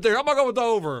over right there. I'm gonna go with the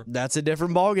over." That's a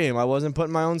different ball game. I wasn't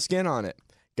putting my own skin on it,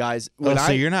 guys.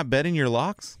 So you're not betting your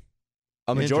locks?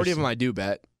 A majority of them I do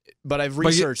bet. But I've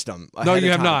researched them. No,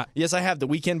 you have not. Yes, I have. The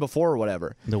weekend before or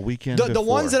whatever. The weekend The before.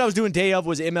 ones that I was doing day of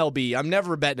was MLB. I'm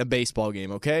never betting a baseball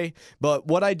game, okay? But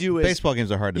what I do is... Baseball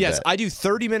games are hard to bet. Yes, I do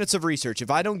 30 minutes of research.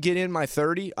 If I don't get in my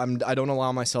 30, I don't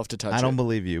allow myself to touch it. I don't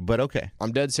believe you, but okay.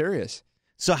 I'm dead serious.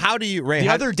 So how do you... Ray, the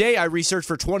other day I researched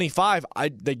for 25.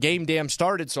 The game damn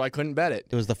started, so I couldn't bet it.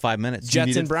 It was the 5 minutes.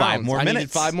 Jets and Browns. 5 more I minutes.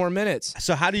 needed 5 more minutes.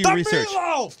 So how do you research?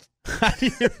 How do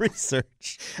you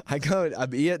research? I'm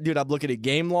looking at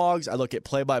game logs. I look at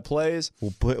play-by-plays.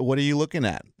 Well, what are you looking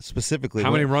at specifically?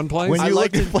 How many run plays? When you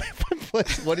look at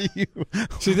play-by-plays, what do you...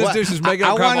 See, this dude's just making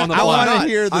up crap on the fly. I want to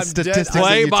hear the statistics.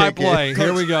 Play-by-play.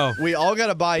 Here we go. We all got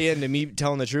to buy into me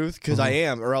telling the truth because I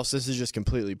am, or else this is just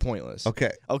completely pointless.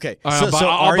 Okay. All right,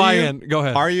 I'll buy in. Go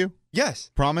ahead. Are you? Yes.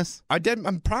 Promise? I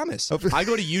promise. I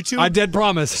go to YouTube. I did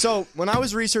promise. So when I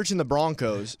was researching the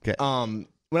Broncos,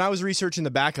 when I was researching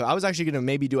the backup, I was actually going to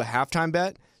maybe do a halftime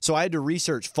bet. So I had to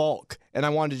research Falk, and I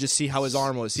wanted to just see how his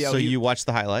arm was. You watched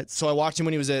the highlights? So I watched him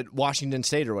when he was at Washington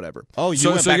State or whatever. Oh,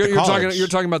 went back to college. You're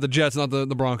talking about the Jets, not the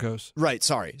Broncos. Right.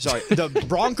 Sorry. The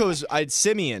Broncos. I had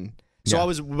Simeon. So I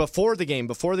was before the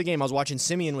game. I was watching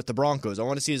Simeon with the Broncos. I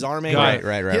want to see his arm angle.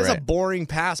 Right. He has a boring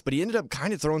pass, but he ended up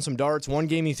kind of throwing some darts. One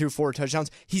game he threw 4 touchdowns.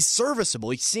 He's serviceable.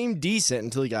 He seemed decent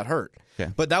until he got hurt.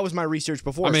 Okay. But that was my research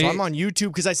before. So I'm on YouTube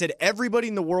because I said everybody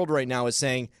in the world right now is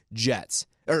saying Jets.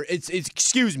 Or is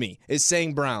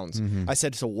saying Browns. Mm-hmm. I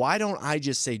said, so why don't I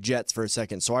just say Jets for a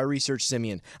second? So I researched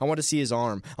Simeon. I want to see his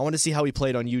arm. I want to see how he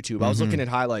played on YouTube. Mm-hmm. I was looking at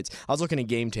highlights. I was looking at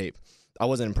game tape. I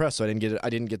wasn't impressed, so I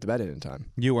didn't get the bet in time.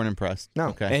 You weren't impressed? No.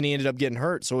 Okay. And he ended up getting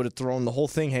hurt, so it would have thrown the whole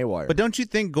thing haywire. But don't you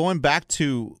think going back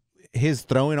to his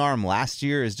throwing arm last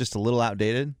year is just a little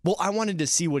outdated? Well, I wanted to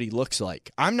see what he looks like.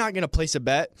 I'm not going to place a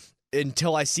bet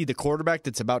until I see the quarterback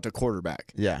that's about to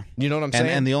quarterback. Yeah. You know what I'm saying?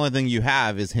 And the only thing you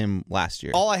have is him last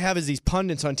year. All I have is these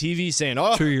pundits on TV saying,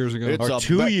 2 years ago. Or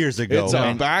 2 years ago. It's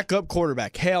a backup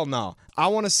quarterback. Hell no. I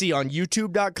want to see on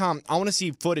YouTube.com, I want to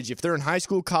see footage. If they're in high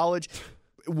school, college,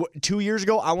 2 years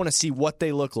ago. I want to see what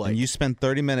they look like. And you spend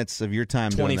 30 minutes of your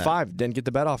time 25. Didn't get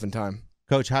the bet off in time.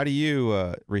 Coach, how do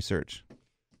you research?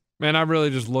 Man, I really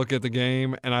just look at the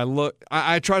game, and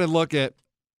I try to look at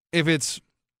if it's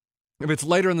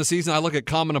later in the season, I look at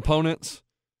common opponents,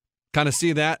 kind of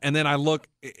see that, and then I look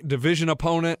division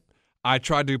opponent. I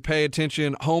try to pay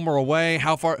attention home or away,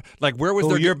 how far, like where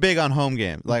was You're big on home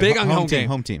game, like big on home team, game,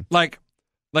 home team. Like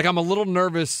I'm a little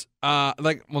nervous. I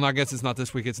guess it's not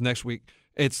this week; it's next week.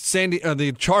 It's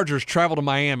the Chargers travel to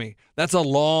Miami. That's a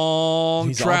long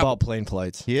He's travel. all about plane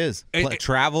flights. He is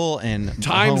travel and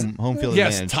home field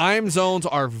yes, advantage. Time zones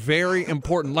are very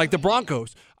important. Like the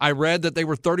Broncos, I read that they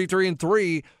were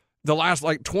 33-3 the last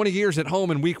 20 years at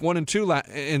home in week 1 and 2,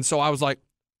 and so I was like,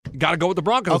 got to go with the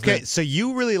Broncos. Okay, then. So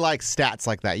you really like stats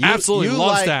like that. Absolutely,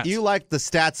 love stats. stats. You like the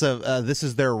stats of this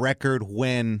is their record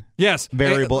when Variable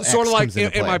variable X sort of like comes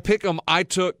into in play. my pick'em, I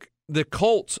took the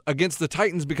Colts against the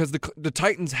Titans because the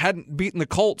Titans hadn't beaten the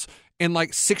Colts in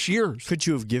 6 years. Could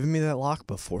you have given me that lock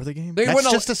before the game? That's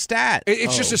just a stat.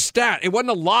 It's just a stat. It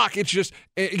wasn't a lock. It's just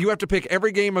you have to pick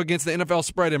every game against the NFL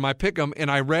spread in my pick'em, and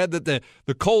I read that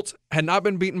the Colts had not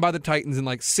been beaten by the Titans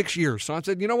in 6 years. So I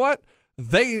said, you know what?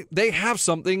 They have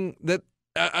something that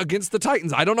against the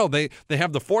Titans. I don't know. They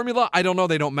have the formula. I don't know.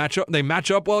 They don't match up. They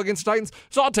match up well against the Titans.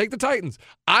 So I'll take the Titans.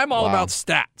 I'm all about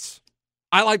stats.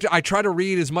 I try to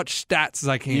read as much stats as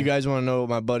I can. You guys want to know what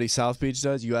my buddy South Beach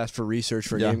does? You ask for research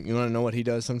for a game. You want to know what he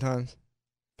does sometimes?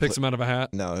 Picks him out of a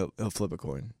hat. No, he'll flip a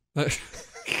coin.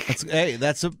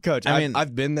 That's a Coach. I mean,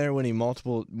 I've been there when he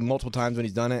multiple times when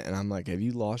he's done it, and I'm like, have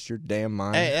you lost your damn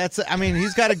mind? hey,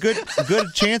 he's got a good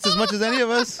chance as much as any of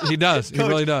us. He does. Coach, He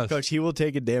really does. Coach, he will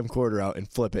take a damn quarter out and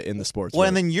flip it in the sports. Well, book.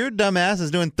 and then your dumbass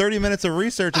is doing 30 minutes of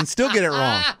research and still get it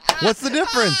wrong. What's the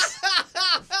difference?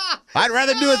 I'd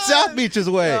rather do it South Beach's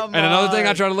way. And another thing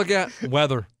I try to look at,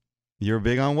 weather. You're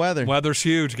big on weather. Weather's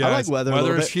huge, guys. I like weather.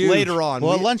 Weather is huge. Later on.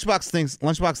 Well, Lunchbox thinks.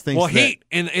 Well, heat,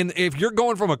 and if you're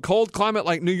going from a cold climate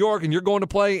like New York and you're going to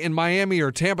play in Miami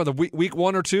or Tampa the week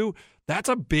 1 or 2, that's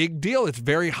a big deal. It's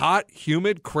very hot,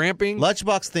 humid, cramping.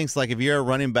 Lunchbox thinks if you're a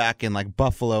running back in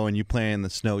Buffalo and you play in the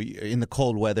snow, in the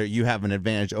cold weather, you have an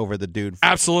advantage over the dude.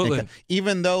 Absolutely.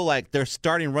 Even though their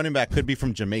starting running back could be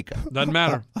from Jamaica. Doesn't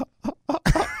matter.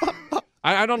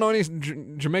 I don't know any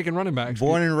Jamaican running backs.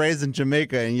 Born and raised in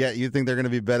Jamaica, and yet you think they're going to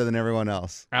be better than everyone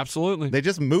else. Absolutely. They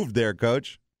just moved there,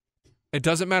 Coach. It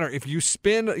doesn't matter. If you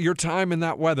spend your time in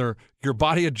that weather, your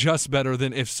body adjusts better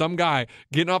than if some guy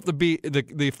getting off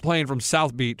the plane from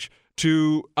South Beach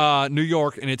to New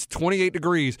York and it's 28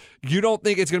 degrees, you don't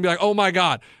think it's going to be like, oh, my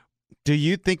God. Do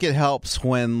you think it helps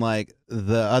when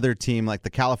the other team, the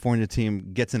California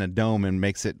team, gets in a dome and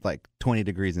makes it 20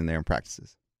 degrees in there and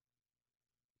practices?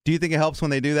 Do you think it helps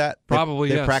when they do that? Probably,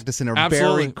 they yes. practice in a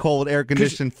Absolutely. very cold,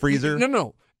 air-conditioned freezer?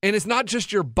 No. And it's not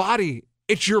just your body.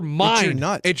 It's your mind.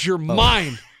 It's your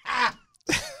mind.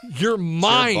 Your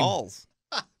mind. Balls.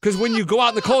 Because when you go out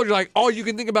in the cold, you're like, all you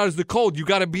can think about is the cold. You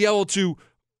got to be able to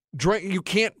drink. You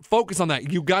can't focus on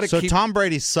that. You got to keep. So Tom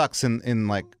Brady sucks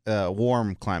in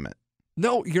warm climate.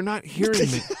 No, you're not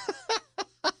hearing me.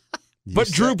 But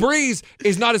Drew Brees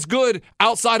is not as good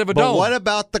outside of a dome. But what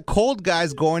about the cold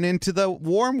guys going into the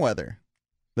warm weather?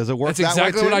 Does it work That's that way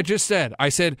exactly too? what I just said. I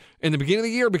said in the beginning of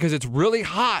the year because it's really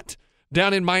hot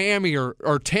down in Miami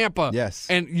or Tampa. Yes.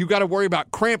 And you got to worry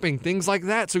about cramping, things like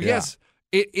that. So, yes,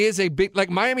 it is a big –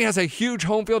 Miami has a huge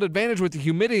home field advantage with the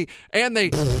humidity, and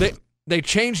they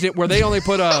changed it where they only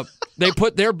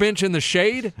put their bench in the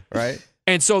shade. Right.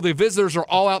 And so the visitors are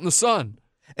all out in the sun.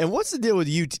 And what's the deal with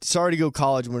UT? Sorry to go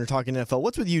college when we're talking NFL.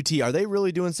 What's with UT? Are they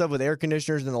really doing stuff with air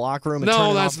conditioners in the locker room? And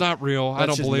No, that's not real. I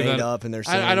don't just believe made that. Up and they're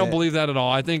I don't believe that at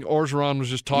all. I think Orgeron was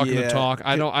just talking the talk.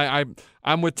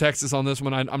 I'm with Texas on this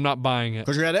one. I'm not buying it.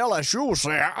 Because you had LSU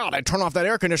say, they turn off that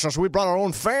air conditioner, so we brought our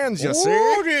own fans, you see?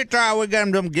 We got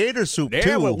them gator soup,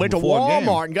 Yeah, we went to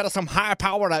Walmart and got us some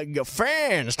high-powered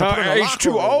fans to put in the locker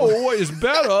room. H2O is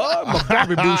better.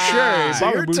 Bobby Boucher.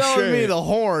 So you're telling me the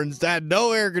Horns had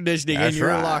no air conditioning in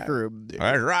your locker room.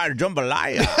 That's right,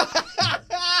 jambalaya.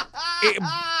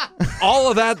 All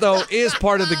of that though is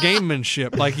part of the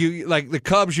gamemanship. Like the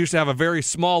Cubs used to have a very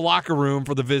small locker room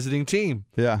for the visiting team.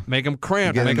 Yeah, make them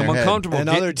cramped, Get make them uncomfortable. And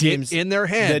other teams get in their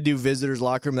head. They do visitors'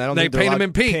 locker room. I don't They think they're paint them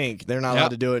allowed- in pink. They're not allowed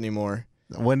to do it anymore.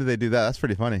 When did they do that? That's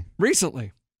pretty funny.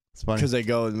 Recently, it's funny because they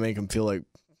go and make them feel like.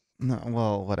 No,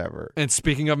 well, whatever. And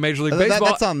speaking of Major League Baseball,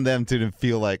 that's on them to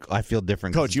feel like I feel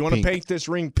different. Coach, you want to paint this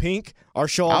ring pink? Our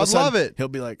show, all I of a would sudden, love it. He'll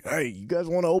be like, "Hey, you guys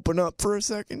want to open up for a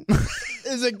second?"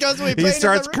 Is it because we? He painted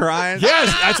starts the ring? crying.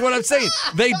 yes, that's what I'm saying.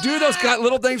 They do those kind of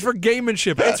little things for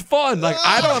gamemanship. It's fun.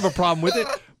 I don't have a problem with it.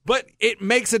 But it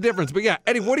makes a difference. But yeah,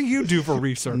 Eddie, what do you do for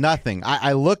research? Nothing.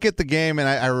 I look at the game and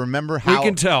I remember how. We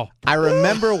can tell. I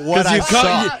remember what I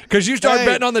saw. Because you start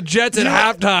betting on the Jets at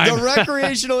halftime. The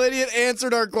recreational idiot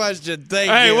answered our question. Thank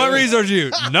you. Hey, what research you?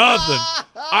 Nothing.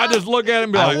 I just look at it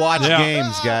and be like, I watch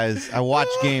games, guys. I watch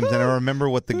games and I remember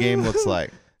what the game looks like.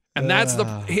 And that's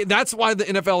why the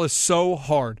NFL is so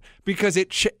hard, because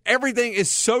everything is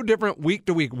so different week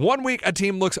to week. One week a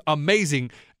team looks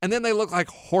amazing, and then they look like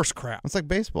horse crap. It's like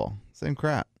baseball, same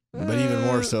crap, but even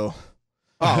more so.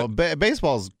 Oh,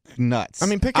 baseball's nuts. I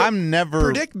mean,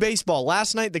 predict baseball.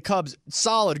 Last night the Cubs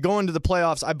solid going to the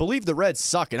playoffs. I believe the Reds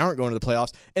suck and aren't going to the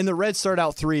playoffs, and the Reds start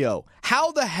out 3-0.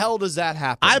 How the hell does that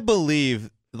happen? I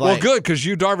believe. Well, good, because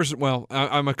Yu Darvish,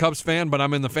 I'm a Cubs fan, but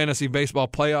I'm in the fantasy baseball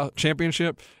playoff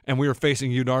championship, and we were facing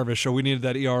Yu Darvish, so we needed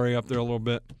that ERA up there a little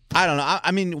bit. I don't know.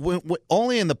 I mean,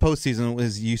 only in the postseason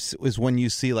is when you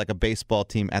see like a baseball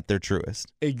team at their truest.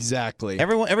 Exactly.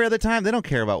 Every other time, they don't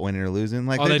care about winning or losing.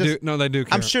 Like they do. No, they do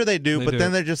care. I'm sure they do, but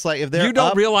then they're just like, if they're you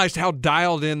don't realize how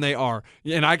dialed in they are.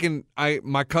 And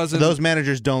my cousin. Those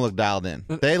managers don't look dialed in.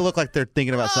 They look like they're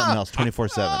thinking about something else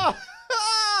 24/7.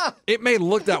 It may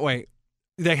look that way.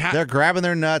 They're grabbing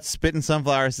their nuts, spitting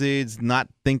sunflower seeds, not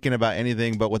thinking about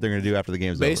anything but what they're going to do after the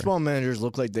game's over. Baseball managers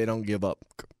look like they don't give up.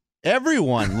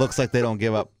 Everyone looks like they don't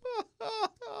give up.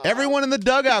 Everyone in the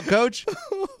dugout, Coach.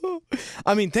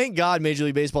 I mean, thank God Major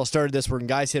League Baseball started this where when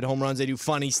guys hit home runs, they do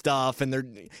funny stuff, and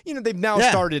they've now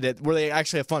started it where they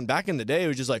actually have fun. Back in the day, it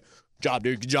was just like, job,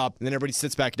 dude, good job, and then everybody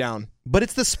sits back down. But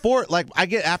it's the sport. Like, I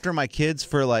get after my kids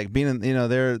for like being,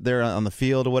 they're on the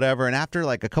field or whatever, and after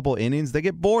like a couple innings, they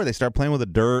get bored. They start playing with the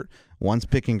dirt. One's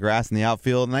picking grass in the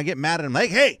outfield, and I get mad at them,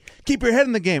 like, hey, keep your head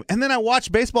in the game. And then I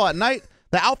watch baseball at night.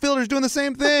 The outfielder's doing the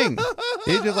same thing.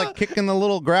 He's just like kicking the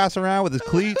little grass around with his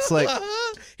cleats. Like,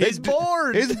 he's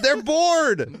bored. They're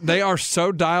bored. They are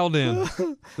so dialed in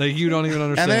that you don't even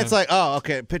understand. And then it's like, oh,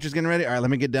 okay, pitcher's getting ready. All right, let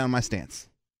me get down my stance.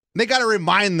 They got to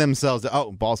remind themselves that,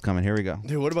 oh, ball's coming. Here we go.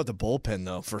 Dude, what about the bullpen,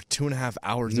 though, for 2.5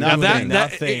 hours?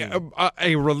 Nothing.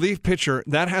 A relief pitcher,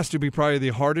 that has to be probably the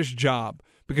hardest job,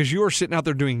 because you are sitting out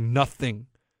there doing nothing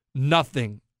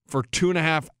for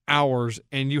 2.5 hours,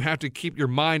 and you have to keep your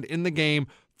mind in the game,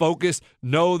 focus,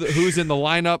 know who's in the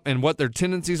lineup and what their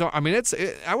tendencies are. I mean,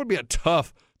 that would be a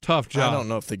tough job. I don't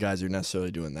know if the guys are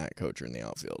necessarily doing that, Coach, or in the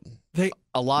outfield.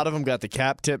 A lot of them got the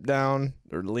cap tipped down.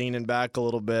 They're leaning back a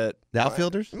little bit. The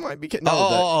outfielders? Might be the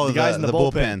guys in the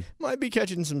bullpen might be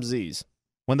catching some Z's.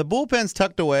 When the bullpen's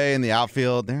tucked away in the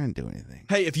outfield, they don't do anything.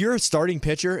 Hey, if you're a starting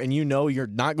pitcher and you know you're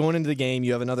not going into the game,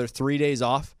 you have another 3 days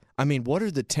off, I mean, what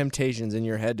are the temptations in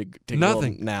your head to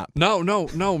Nothing. Go nap? No.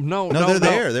 They're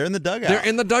there. They're in the dugout. They're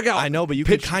in the dugout. I know, but you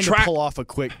could kind of pull off a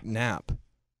quick nap.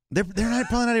 They're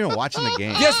probably not even watching the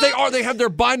game. Yes, they are. They have their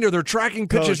binder. They're tracking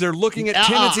pitches. Coach, they're looking at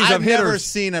tendencies of hitters. I've never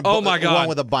seen one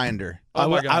with a binder.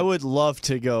 I would love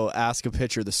to go ask a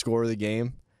pitcher the score of the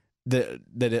game. That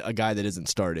a guy that isn't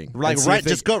starting,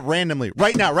 just go randomly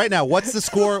right now. What's the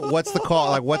score? What's the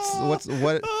call? Like, what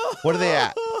are they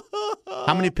at?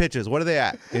 How many pitches? What are they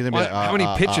at? How many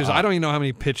pitches? I don't even know how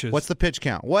many pitches. What's the pitch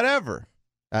count? Whatever.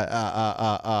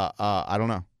 I don't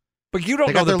know. But you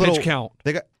don't know the pitch count.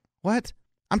 They got what?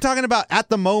 I'm talking about at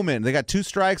the moment. They got 2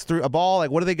 strikes through a ball.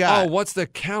 Like, what do they got? Oh, what's the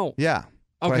count? Yeah.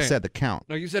 Okay. What I said, the count.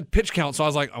 No, you said pitch count, so I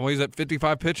was like, oh, he's at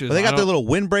 55 pitches. But they got their little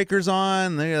windbreakers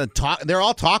on. They're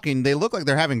all talking. They look like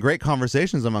they're having great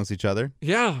conversations amongst each other.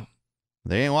 Yeah.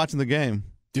 They ain't watching the game.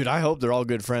 Dude, I hope they're all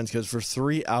good friends, because for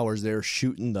 3 hours they're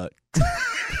shooting the...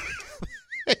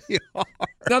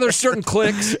 Now there's certain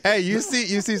clicks. Hey, you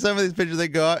see some of these pitchers, they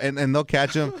go out and they'll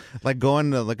catch them, like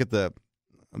going to look at the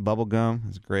bubble gum.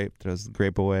 It's grape. Throws the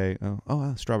grape away.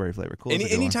 Oh, strawberry flavor. Cool.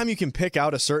 Anytime you can pick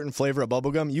out a certain flavor of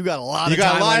bubble gum, you got a lot of time.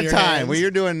 You got a lot of time where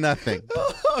you're doing nothing.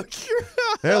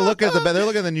 They're looking at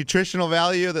the nutritional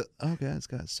value. Okay, it's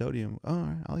got sodium. Oh, all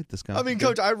right, I'll eat this gum. I mean,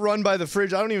 Coach, I run by the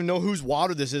fridge. I don't even know whose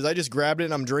water this is. I just grabbed it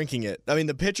and I'm drinking it. I mean,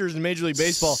 the pitchers in Major League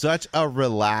Baseball. Such a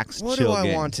relaxed, what chill do I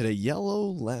game. want today? Yellow,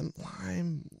 lime,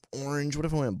 orange. What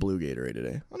if I went blue Gatorade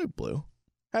today? I'll do blue.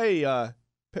 Hey,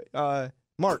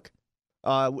 Mark.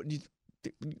 Do you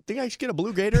think I should get a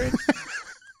blue Gatorade?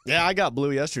 Yeah, I got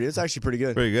blue yesterday. It's actually pretty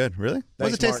good. Pretty good, really? What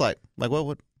does it taste like? Like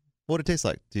what would it taste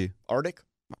like to you? Arctic.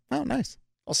 Oh, nice.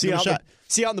 I'll see you out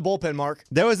in the bullpen, Mark.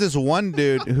 There was this one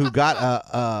dude who got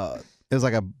it was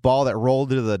like a ball that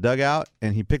rolled into the dugout,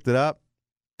 and he picked it up,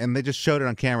 and they just showed it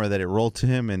on camera that it rolled to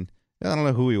him, and I don't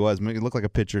know who he was. Maybe it looked like a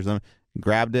pitcher or something.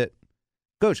 Grabbed it.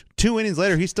 Coach, 2 innings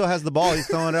later, he still has the ball. He's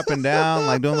throwing it up and down,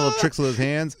 like doing little tricks with his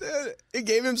hands. It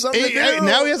gave him something to do.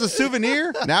 Now he has a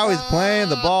souvenir. Now he's playing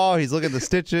the ball. He's looking at the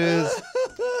stitches.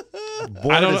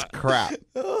 bored as crap.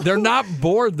 They're not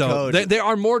bored though. Coach. They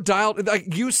are more dialed.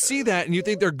 Like you see that and you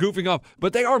think they're goofing off,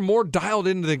 but they are more dialed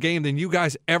into the game than you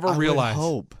guys ever realize.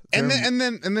 Hope. And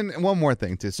then one more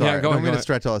thing too. Sorry, I don't mean to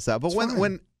stretch all this out. But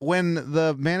when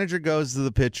the manager goes to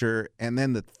the pitcher and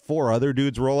then the 4 other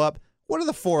dudes roll up, what are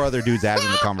the 4 other dudes adding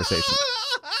to the conversation?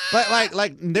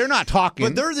 Like they're not talking.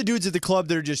 But they're the dudes at the club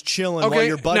that are just chilling while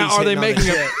your buddies now are they making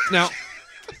it? Now,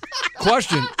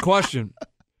 question.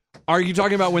 Are you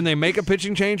talking about when they make a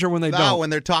pitching change or when they don't? No, when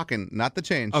they're talking, not the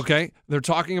change. Okay, they're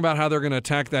talking about how they're going to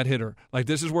attack that hitter. Like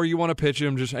this is where you want to pitch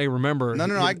him. Just hey, remember.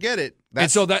 No, I get it. And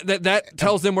so that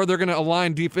tells them where they're going to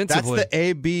align defensively. That's the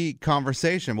A-B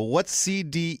conversation. But what's C,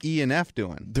 D, E, and F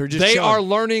doing? They are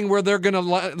learning where they're going to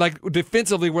like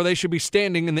defensively where they should be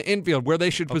standing in the infield, where they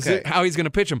should position, how he's going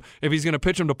to pitch them. If he's going to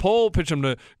pitch them to pull, pitch them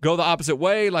to go the opposite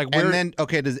way, like where. And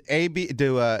then does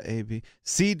A-B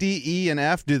C, D, E, and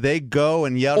F? Do they go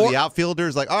and yell to the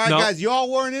outfielders like, all right, guys, you all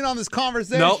weren't in on this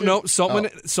conversation? No.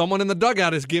 Someone in the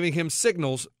dugout is giving him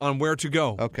signals on where to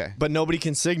go. Okay, but nobody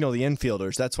can signal the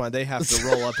infielders. That's why they have to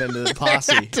roll up into the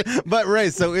posse. But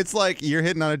Ray, so it's like you're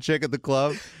hitting on a chick at the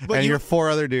club, and you're 4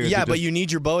 other dudes. Yeah, but you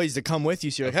need your boys to come with you.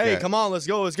 So you're like, hey, come on, let's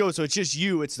go. So it's just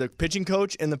you. It's the pitching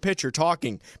coach and the pitcher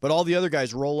talking, but all the other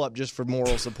guys roll up just for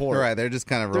moral support. Right, they're just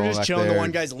kind of rolling. They're just chilling. There. The one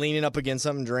guy's leaning up against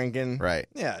something, drinking. Right.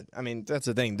 Yeah, I mean that's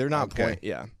the thing. They're not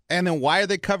Yeah. And then why are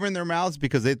they covering their mouths?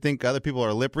 Because they think other people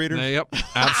are lip readers? Yep,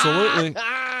 absolutely.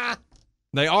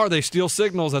 They are. They steal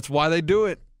signals. That's why they do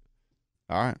it.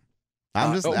 All right.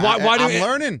 I'm just I'm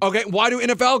learning. Okay, why do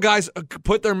NFL guys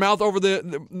put their mouth over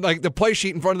the play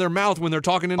sheet in front of their mouth when they're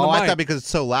talking in the mic? I thought because it's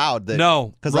so loud.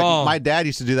 No, because like my dad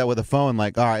used to do that with a phone.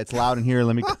 Like, all right, it's loud in here.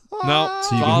 Let me. No,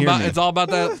 so you can hear me. It's all about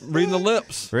that reading the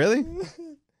lips. Really?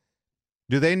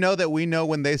 Do they know that we know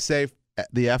when they say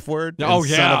the F word? Oh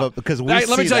yeah, because we let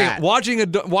me tell that.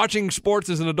 you, watching sports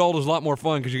as an adult is a lot more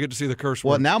fun because you get to see the curse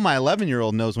word. Well, now my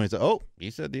 11-year-old knows when he said, "Oh, he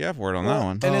said the F word on that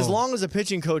one." And as long as a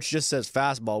pitching coach just says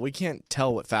fastball, we can't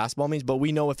tell what fastball means, but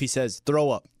we know if he says throw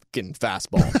up, getting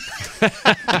fastball.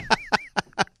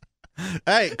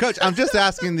 Hey, Coach, I'm just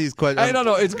asking these questions. Hey,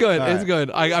 no, it's good. It's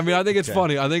good. I mean, I think it's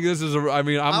funny. I think this is I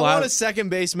want a second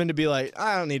baseman to be like,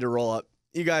 I don't need to roll up.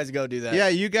 You guys go do that. Yeah,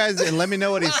 you guys, and let me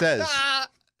know what he says.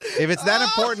 If it's that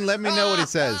important, let me know what he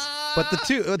says. But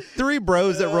the 3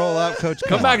 bros that roll up, Coach,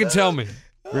 come back and tell me.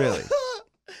 Really?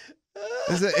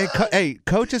 Hey,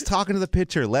 Coach is talking to the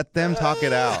pitcher. Let them talk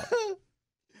it out.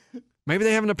 Maybe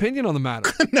they have an opinion on the matter.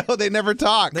 No, they never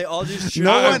talk. They all just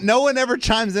no one ever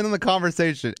chimes in on the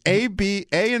conversation. A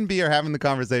and B are having the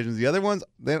conversations. The other ones,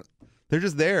 they're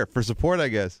just there for support, I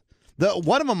guess.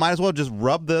 One of them might as well just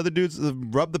rub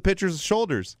the pitcher's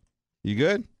shoulders. You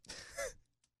good?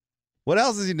 What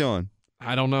else is he doing?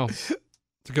 I don't know. It's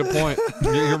a good point.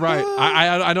 You're right.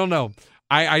 I don't know.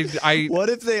 What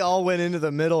if they all went into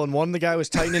the middle and one the guy was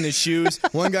tightening his shoes,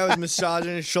 one guy was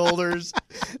massaging his shoulders,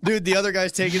 dude, the other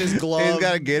guy's taking his glove. He's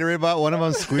got a Gatorade bottle. One of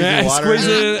them squeezing water.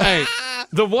 Hey,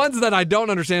 the ones that I don't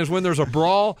understand is when there's a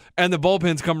brawl and the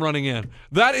bullpens come running in.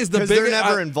 That is the biggest. They're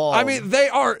never involved. I mean, they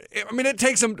are. I mean, it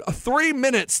takes them 3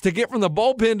 minutes to get from the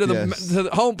bullpen to the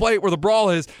home plate where the brawl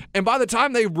is, and by the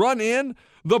time they run in,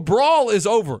 the brawl is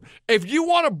over. If you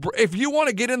want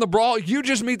to get in the brawl, you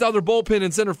just meet the other bullpen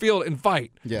in center field and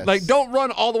fight. Yes. Like, don't run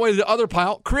all the way to the other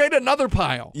pile. Create another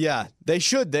pile. Yeah, they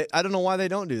should. I don't know why they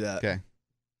don't do that. Okay,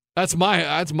 that's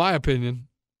my opinion.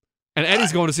 And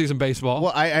Eddie's going to see some baseball.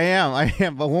 Well, I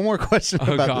am. But one more question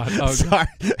about this. Sorry,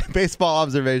 baseball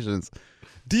observations.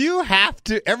 Do you have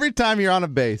to every time you're on a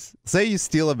base? Say you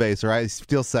steal a base, right? You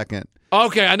steal second.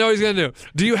 Okay, I know what he's going to do.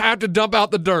 Do you have to dump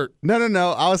out the dirt?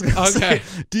 No. I was going to say,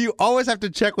 do you always have to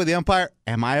check with the umpire,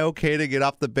 am I okay to get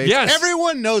off the base? Yes.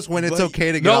 Everyone knows when it's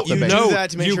okay to get off the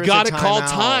base. You got to call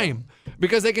time.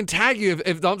 Because they can tag you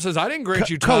if the ump says, I didn't grant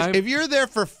you time. Coach, if you're there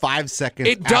for 5 seconds,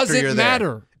 it doesn't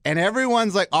matter. And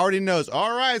everyone's like already knows,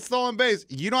 all right, stolen base.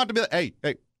 You don't have to be like, hey,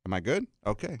 am I good?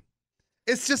 Okay.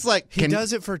 It's just like. He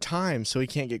does it for time so he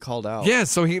can't get called out. Yeah,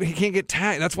 so he can't get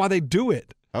tagged. That's why they do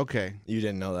it. Okay. You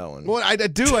didn't know that one. Well, I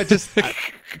do. I just. I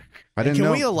didn't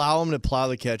know. Can we allow him to plow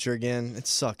the catcher again? It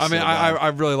sucks. I mean, I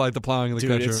really like the plowing of the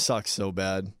catcher. It sucks so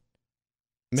bad.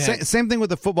 Same thing with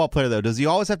the football player, though. Does he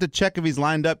always have to check if he's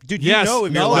lined up? Dude, you know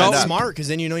if you're lined up. That's smart, because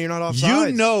then you know you're not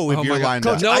offside. You know if you're lined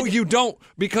up. No, you don't,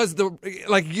 because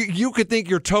you could think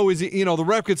your toe is, the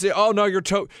ref could say, oh, no, your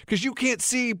toe, because you can't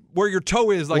see where your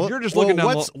toe is. Like, you're just looking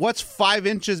down. What's 5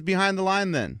 inches behind the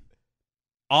line then?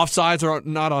 Offsides or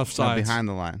not offsides? Not behind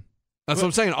the line. That's what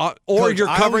I'm saying. Or Coach, you're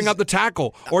covering up the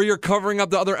tackle, or you're covering up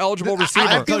the other eligible receiver.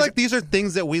 I feel like these are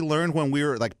things that we learned when we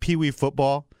were like Pee Wee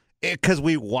football. because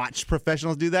we watch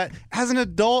professionals do that. As an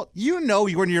adult, you know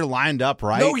when you're lined up,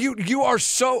 right? No, you are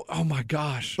so. Oh my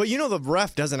gosh! But the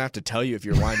ref doesn't have to tell you if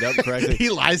you're lined up correctly. He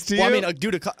lies to you. Well, I mean,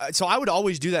 dude. So I would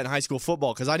always do that in high school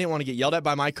football because I didn't want to get yelled at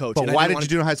by my coach. But why did you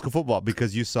do it in high school football?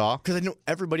 Because you saw? Because I knew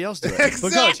everybody else do it.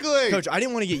 Exactly. Coach, I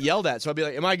didn't want to get yelled at, so I'd be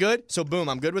like, "Am I good?" So boom,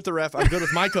 I'm good with the ref. I'm good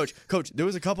with my coach. Coach, there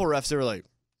was a couple refs that were like,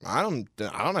 I don't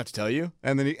have to tell you.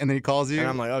 And then he calls you. And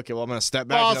I'm like, okay, well, I'm gonna step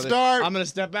back. I'm gonna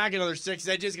step back another 6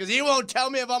 inches because he won't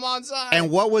tell me if I'm onside. And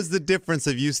what was the difference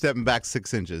of you stepping back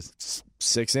 6 inches?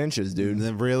 6 inches, dude.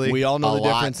 Really? We all know the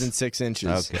difference in 6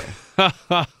 inches. Okay.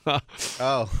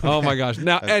 Oh my gosh!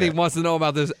 Now Eddie wants to know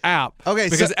about this app. Okay,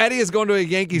 because Eddie is going to a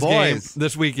Yankees game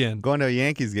this weekend. Going to a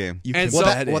Yankees game.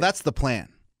 That's the plan.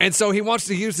 And so he wants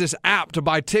to use this app to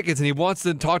buy tickets, and he wants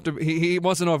to talk to. He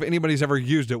wants to know if anybody's ever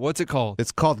used it. What's it called?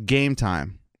 It's called Game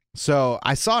Time. So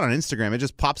I saw it on Instagram. It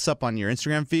just pops up on your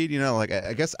Instagram feed. You know, like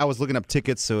I guess I was looking up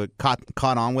tickets, so it caught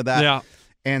on with that. Yeah.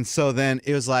 And so then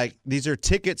it was like, these are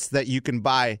tickets that you can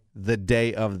buy the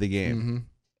day of the game. Mm-hmm.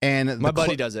 And my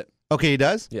buddy does it. Okay, he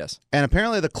does? Yes. And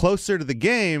apparently the closer to the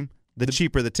game, the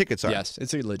cheaper the tickets are. Yes,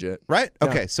 it's legit. Right? Yeah.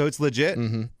 Okay, so it's legit.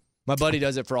 Mm-hmm. My buddy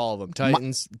does it for all of them.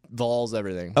 Titans, Vols,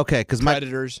 everything. Okay, because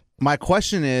Predators. My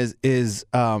question is if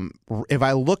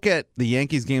I look at the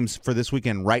Yankees games for this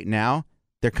weekend right now,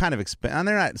 they're kind of expensive. And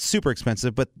they're not super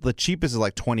expensive, but the cheapest is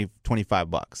like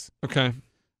 $25. Okay.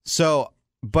 So,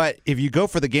 but if you go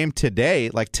for the game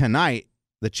today, like tonight,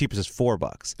 the cheapest is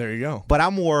 $4. There you go. But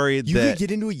I'm worried you that could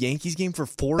get into a Yankees game for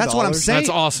 $4. That's what I'm saying. That's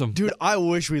awesome, dude. I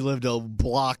wish we lived a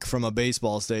block from a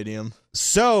baseball stadium.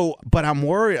 So, but I'm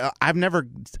worried. I've never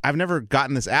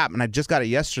gotten this app, and I just got it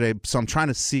yesterday. So I'm trying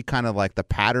to see kind of like the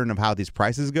pattern of how these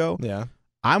prices go. Yeah,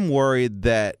 I'm worried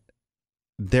that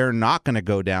they're not going to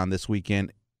go down this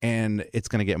weekend, and it's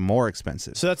going to get more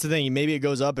expensive. So that's the thing. Maybe it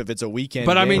goes up if it's a weekend.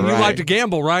 But I mean, game. you like to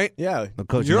gamble, right? Yeah,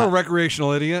 Coach, you're a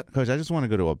recreational idiot. Coach, I just want to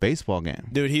go to a baseball game.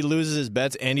 Dude, he loses his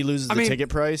bets and he loses the ticket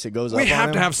price. It goes up. We have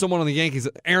on to him. have someone on the Yankees.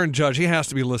 Aaron Judge, he has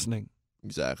to be listening.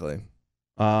 Exactly.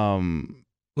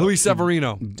 Luis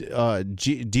Severino.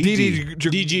 DG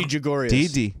Gregorius.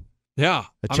 DD. Yeah.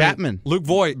 Chapman. Luke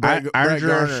Voigt.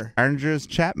 Andrews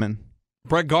Chapman.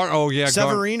 Brett Gardner. Oh, yeah.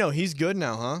 Severino, he's good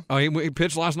now, huh? Oh, he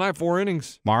pitched last night, 4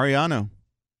 innings. Mariano.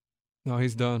 No,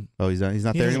 he's done. Oh, he's done. He's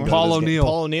not there anymore? Paul O'Neill.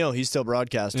 Paul O'Neill, he's still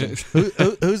broadcasting.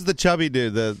 Who's the chubby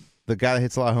dude, the guy that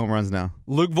hits a lot of home runs now?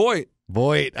 Luke Voigt.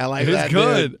 Voigt. I like He's that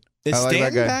good. Dude. Is I like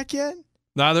Stanton that guy. back yet?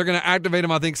 No, they're going to activate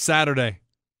him, I think, Saturday.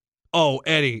 Oh,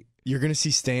 Eddie. You're going to see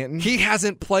Stanton? He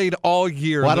hasn't played all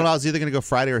year. Well, I don't know. I was either going to go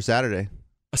Friday or Saturday.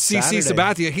 CC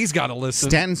Sabathia, he's got to listen.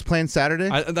 Stanton's playing Saturday?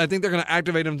 I think they're going to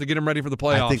activate him to get him ready for the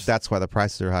playoffs. I think that's why the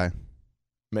prices are high.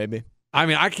 Maybe. I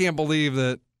mean, I can't believe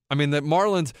that. I mean, that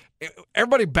Marlins,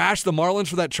 everybody bashed the Marlins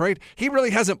for that trade. He really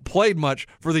hasn't played much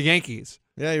for the Yankees.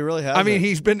 Yeah, he really hasn't. I mean,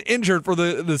 he's been injured for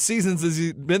the seasons as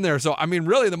he's been there. So, I mean,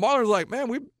 really, the Marlins are like, man,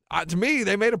 to me,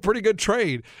 they made a pretty good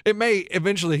trade. It may,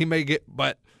 eventually, he may get,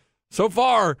 but so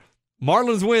far,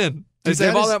 Marlins win. They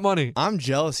save all that money. I'm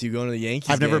jealous you going to the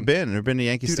Yankees I've never game. been. Never been to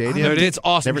Yankee Stadium. Dude, it's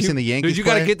awesome. Never seen the Yankees Dude, you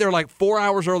got to play? get there like 4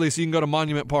 hours early so you can go to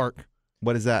Monument Park.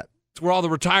 What is that? It's where all the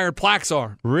retired plaques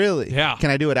are. Really? Yeah. Can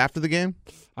I do it after the game?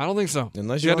 I don't think so.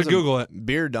 Unless you have to want some Google it.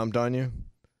 Beer dumped on you.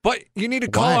 But you need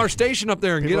to call Why? our station up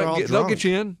there and People are all they'll drunk. get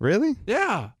you in. Really?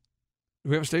 Yeah.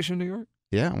 Do we have a station in New York?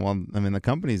 Yeah. Well, I mean, the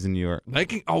company's in New York. They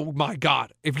can, oh my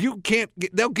God! If you can't,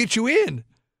 they'll get you in.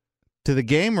 To the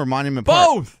game or Monument Park?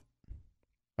 Both.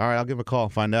 All right, I'll give a call.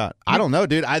 Find out. I don't know,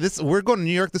 dude. We're going to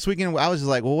New York this weekend. I was just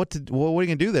like, well, what are you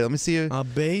gonna do there? Let me see you. A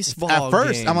baseball At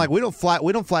first, game. I'm like, we don't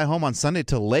fly home on Sunday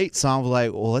till late. So I was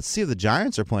like, well, let's see if the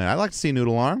Giants are playing. I'd like to see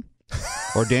Noodle Arm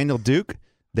or Daniel Duke.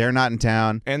 They're not in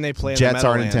town. And they play in Jets the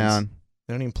aren't in Meadowlands. town.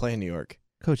 They don't even play in New York.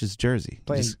 Coach, it's Jersey.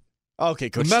 Playing. Okay,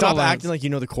 Coach, The stop Meadowlands. acting like you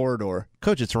know the corridor.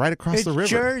 Coach, it's right across It's the river.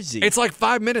 Jersey. It's like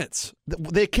 5 minutes.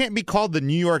 They can't be called the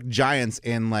New York Giants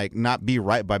and like not be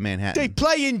right by Manhattan. They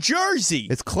play in Jersey.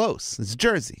 It's close. It's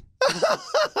Jersey.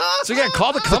 So yeah,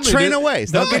 call the company. train dude. away.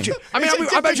 They'll Nothing. get you. I mean,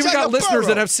 It's a I bet different you we type got of listeners borough.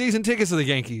 that have season tickets to the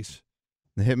Yankees.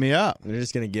 Hit me up. They're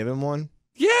just gonna give him one.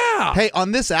 Yeah. Hey,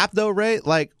 on this app though, Ray,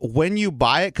 like when you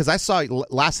buy it, because I saw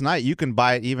last night you can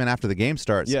buy it even after the game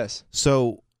starts. Yes.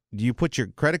 So do you put your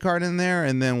credit card in there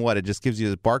and then what? It just gives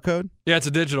you a barcode? Yeah, it's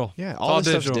a digital. Yeah, It's all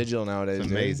this stuff's digital nowadays. It's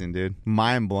dude. amazing, dude.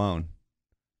 Mind blown.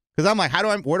 Because I'm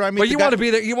like, where do I meet? But you want to be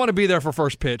there. You want to be there for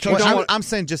first pitch. I'm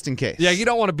saying just in case. Yeah, you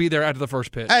don't want to be there after the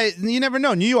first pitch. Hey, you never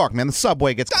know. New York, man, the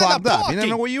subway gets clogged up. You never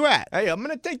know where you at. Hey, I'm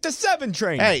gonna take the 7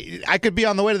 train. Hey, I could be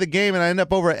on the way to the game and I end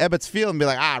up over at Ebbets Field and be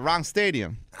like, wrong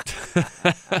stadium.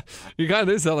 You kind of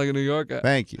do sound like a New Yorker.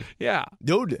 Thank you. Yeah,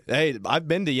 dude. Hey, I've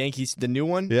been to Yankees, the new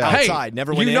one. Yeah. Outside,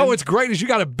 never went in. You know what's great is you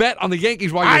got to bet on the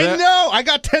Yankees while you're there. I know. I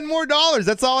got $10 more.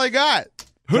 That's all I got.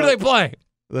 Who do they play?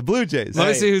 The Blue Jays. Let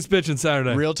me see who's pitching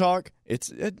Saturday. Real talk.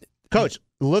 Coach,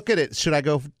 look at it. Should I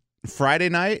go Friday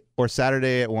night or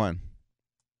Saturday at 1?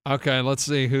 Okay, let's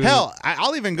see who. Hell,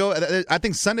 I'll even go. I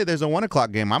think Sunday there's a 1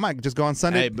 o'clock game. I might just go on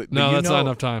Sunday. Hey, but no, that's not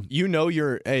enough time. You know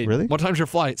you're. Hey, really? What time's your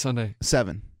flight Sunday?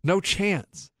 7. No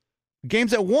chance.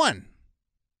 Game's at 1.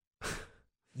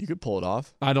 You could pull it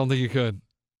off. I don't think you could.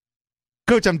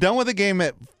 Coach, I'm done with the game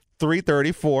at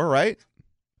 3:34, right?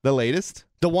 The latest.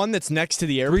 The one that's next to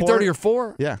the airport. 3:30 or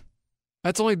 4? Yeah.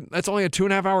 That's only a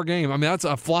 2.5 hour game. I mean, that's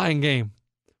a flying game.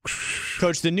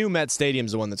 Coach, the new Met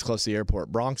Stadium's the one that's close to the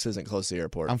airport. Bronx isn't close to the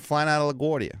airport. I'm flying out of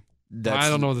LaGuardia. I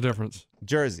don't know the difference.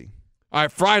 Jersey. All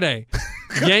right, Friday.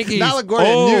 Yankees. Not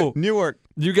LaGuardia, Newark.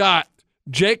 You got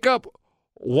Jacob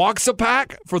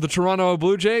Waxapack for the Toronto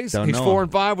Blue Jays. He's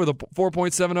 4-5 with a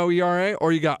 4.70 ERA.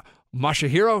 Or you got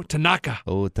Masahiro Tanaka.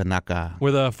 Oh, Tanaka.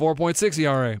 With a 4.6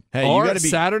 ERA. Hey, or you got to be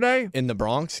Saturday in the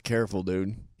Bronx. Careful,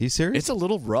 dude. You serious? It's a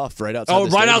little rough right outside. Oh,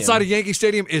 the right stadium. outside of Yankee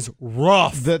Stadium is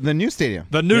rough. The new stadium.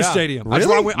 The new stadium. That's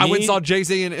Really? why I went and saw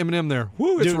Jay-Z and Eminem there.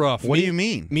 Woo, it's Dude, rough. What do you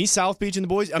mean? Me, South Beach, and the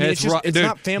boys. I mean, it's rough. it's Dude,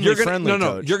 not family friendly. No,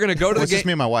 Coach. you're going to go to the It's just game.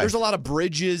 me and my wife. There's a lot of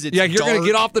bridges. It's Yeah, you're going to dark.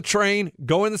 get off the train,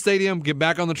 go in the stadium, get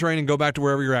back on the train, and go back to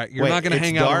wherever you're at. You're not going to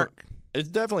hang out. Dark. It's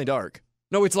definitely dark.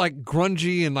 No, it's like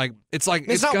grungy and like it's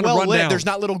It's not going to well run lit. down. There's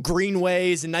not little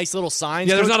greenways and nice little signs.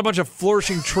 Yeah, there's Coach. not a bunch of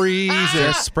flourishing trees.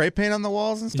 There's spray paint on the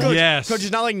walls and stuff? Yes. Coach,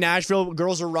 it's not like Nashville.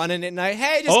 Girls are running at night.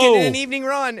 Hey, just getting an evening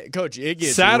run. Coach, it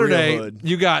gets Saturday, real hood.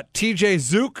 you got TJ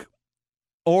Zook,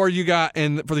 or you got,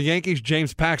 and for the Yankees,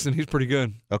 James Paxton. He's pretty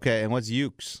good. Okay, and what's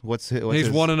Ukes? What's He's his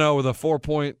 1-0 with a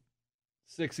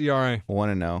 4.6 ERA.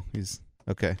 1-0. He's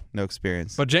okay. No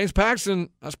experience. But James Paxton,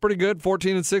 that's pretty good.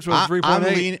 14-6 with a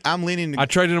 3.8. I'm leaning. I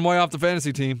traded him way off the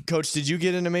fantasy team. Coach, did you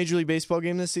get in a Major League Baseball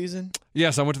game this season?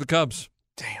 Yes, I went to the Cubs.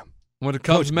 Damn. I went to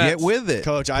Cubs Coach, Mets. get with it.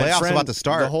 Coach, I had Playoffs about to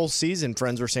start. The whole season,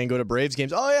 friends were saying go to Braves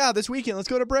games. Oh, yeah, this weekend, let's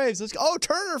go to Braves. Let's go. Oh,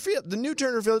 Turner Field. The new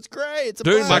Turner Field. It's great. It's a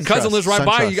Dude, my blast. cousin lives right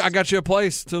by SunTrust. you. I got you a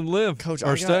place to live Coach,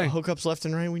 or I stay. got hookups left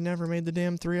and right. We never made the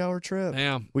damn 3-hour trip.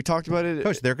 Damn. We talked about it.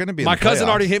 Coach, they're going to be. My in the cousin playoffs.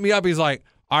 already hit me up. He's like,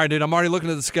 all right, dude, I'm already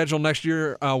looking at the schedule next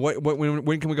year.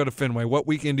 When can we go to Fenway? What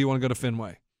weekend do you want to go to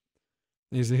Fenway?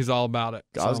 He's all about it.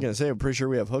 I was going to say, I'm pretty sure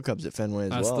we have hookups at Fenway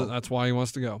as well. That's why he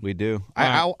wants to go. We do.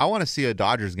 All I want to see a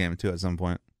Dodgers game too at some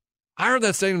point. I heard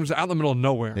that stadium's out in the middle of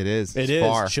nowhere. It is. It It's is.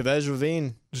 far. Chavez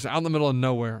Ravine. Just out in the middle of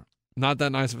nowhere. Not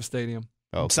that nice of a stadium.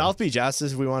 Oh, okay. South Beach asked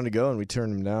us if we wanted to go, and we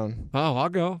turned him down. Oh, I'll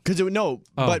go.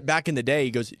 But back in the day,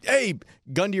 he goes, hey,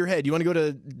 gun to your head. You want to go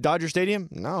to Dodger Stadium?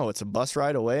 No, it's a bus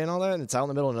ride away and all that, and it's out in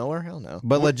the middle of nowhere? Hell no.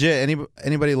 But legit,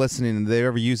 anybody listening, do they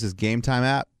ever use this Game Time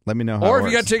app? Let me know how Or it if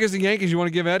you got works. tickets to Yankees you want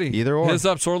to give Eddie. Either or. Hit us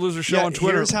up, Sore Loser Show on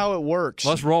Twitter. Here's how it works.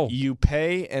 Let's roll. You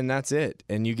pay, and that's it.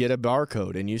 And you get a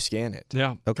barcode, and you scan it.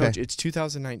 Yeah. Okay. Coach, it's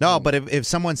 2019. No, but if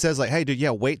someone says like, "Hey, dude, yeah,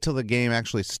 wait till the game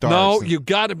actually starts." No, and you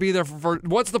got to be there for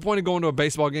what's the point of going to a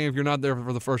baseball game if you're not there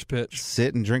for the first pitch?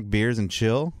 sit and drink beers and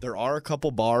chill. There are a couple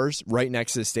bars right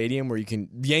next to the stadium where you can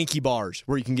Yankee bars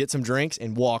where you can get some drinks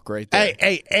and walk right there.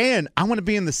 Hey, and I want to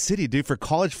be in the city, dude, for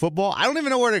college football. I don't even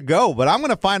know where to go, but I'm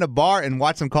going to find a bar and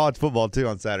watch some college football too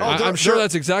on Saturday. I'm sure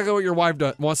that's exactly what your wife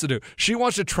wants to do. She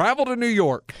wants to travel to New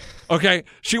York. Okay,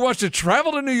 she wants to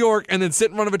travel to New York and then sit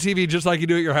in front of a TV just like you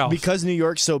do at your house. Because New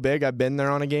York's so big, I've been there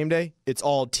on a game day. It's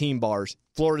all team bars.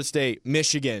 Florida State,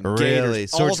 Michigan, Really?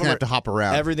 Gators. So all we're of just them gonna have to hop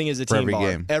around Everything is a for team every bar.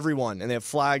 game. Everyone, and they have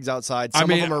flags outside. Some I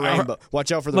mean, of them are rainbow.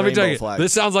 Watch out for the let me rainbow tell you, flags.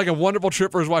 this sounds like a wonderful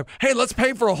trip for his wife. Hey, let's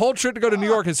pay for a whole trip to go to New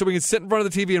York and so we can sit in front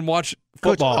of the TV and watch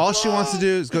Coach, football. all she wants to do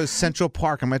is go to Central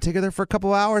Park. I'm going to take her there for a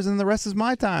couple hours, and the rest is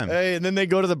my time. Hey, and then they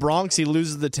go to the Bronx. He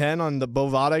loses the 10 on the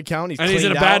Bovada account. And he's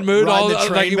in a cleaned bad out, mood, riding all the like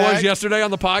train he was back. yesterday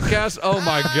on the podcast. Oh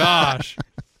my gosh!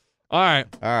 All right,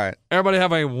 All right. Is everybody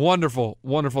have a wonderful,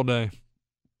 wonderful day.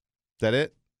 that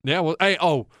it? Yeah. Well, hey,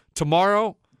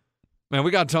 tomorrow, man,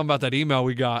 we got to tell them about that email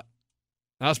we got.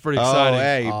 That's pretty exciting.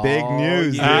 Oh, hey, big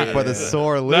news yeah. dude, for the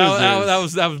sore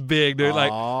losers. That was big, dude.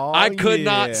 Like I could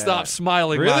not stop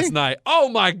smiling Really? last night. Oh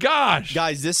my gosh,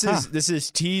 Guys, this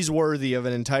is tease worthy of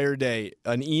an entire day.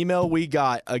 An email we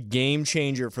got, a game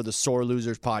changer for the Sore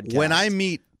Losers podcast. When I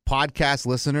meet podcast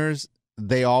listeners,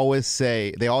 they always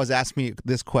ask me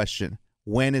this question: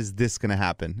 when is this going to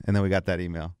happen? And then we got that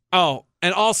email. Oh,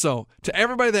 And also, to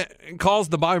everybody that calls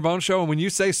the Bobby Bones Show, and when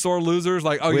you say sore losers,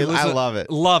 like, oh, you lose, I love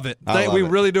it. Love it. We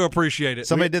really do appreciate it.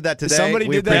 Somebody did that today. Somebody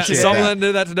did that today. Someone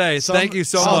did that today. Thank you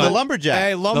so much. The Lumberjack.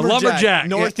 Hey, The Lumberjack.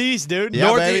 Northeast, dude.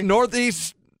 Yeah,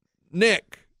 Northeast,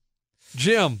 Nick,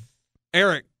 Jim,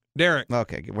 Eric, Derek.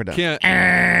 Okay, we're done.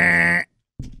 Kent.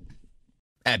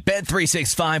 At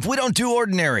Bet365, we don't do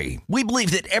ordinary. We believe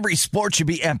that every sport should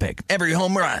be epic. Every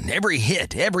home run, every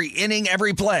hit, every inning,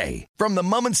 every play. From the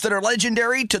moments that are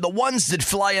legendary to the ones that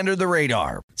fly under the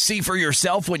radar. See for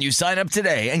yourself when you sign up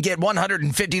today and get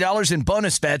 $150 in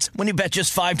bonus bets when you bet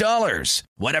just $5.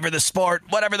 Whatever the sport,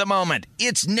 whatever the moment,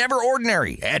 it's never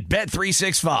ordinary at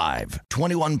Bet365.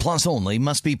 21 plus only.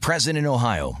 Must be present in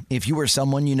Ohio. If you or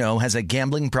someone you know has a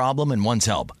gambling problem and wants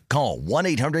help, call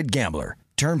 1-800-GAMBLER.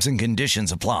 Terms and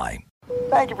conditions apply.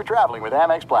 Thank you for traveling with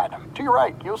Amex Platinum. To your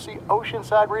right, you'll see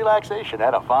oceanside relaxation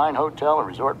at a fine hotel and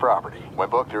resort property. When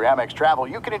booked through Amex Travel,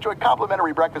 you can enjoy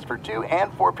complimentary breakfast for 2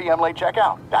 and 4 p.m. late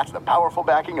checkout. That's the powerful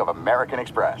backing of American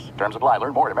Express. Terms apply.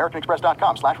 Learn more at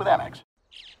americanexpress.com/withAmex.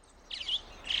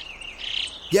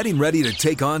 Getting ready to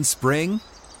take on spring?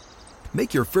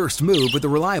 Make your first move with the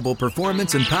reliable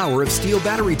performance and power of Steel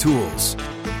battery tools.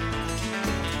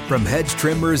 From hedge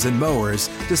trimmers and mowers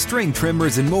to string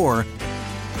trimmers and more,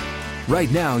 right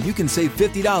now you can save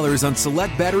 $50 on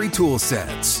select battery tool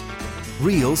sets.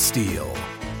 Real Steel.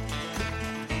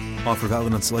 Offer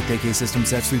valid on select AK system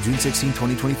sets through June 16,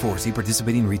 2024. See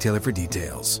participating retailer for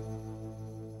details.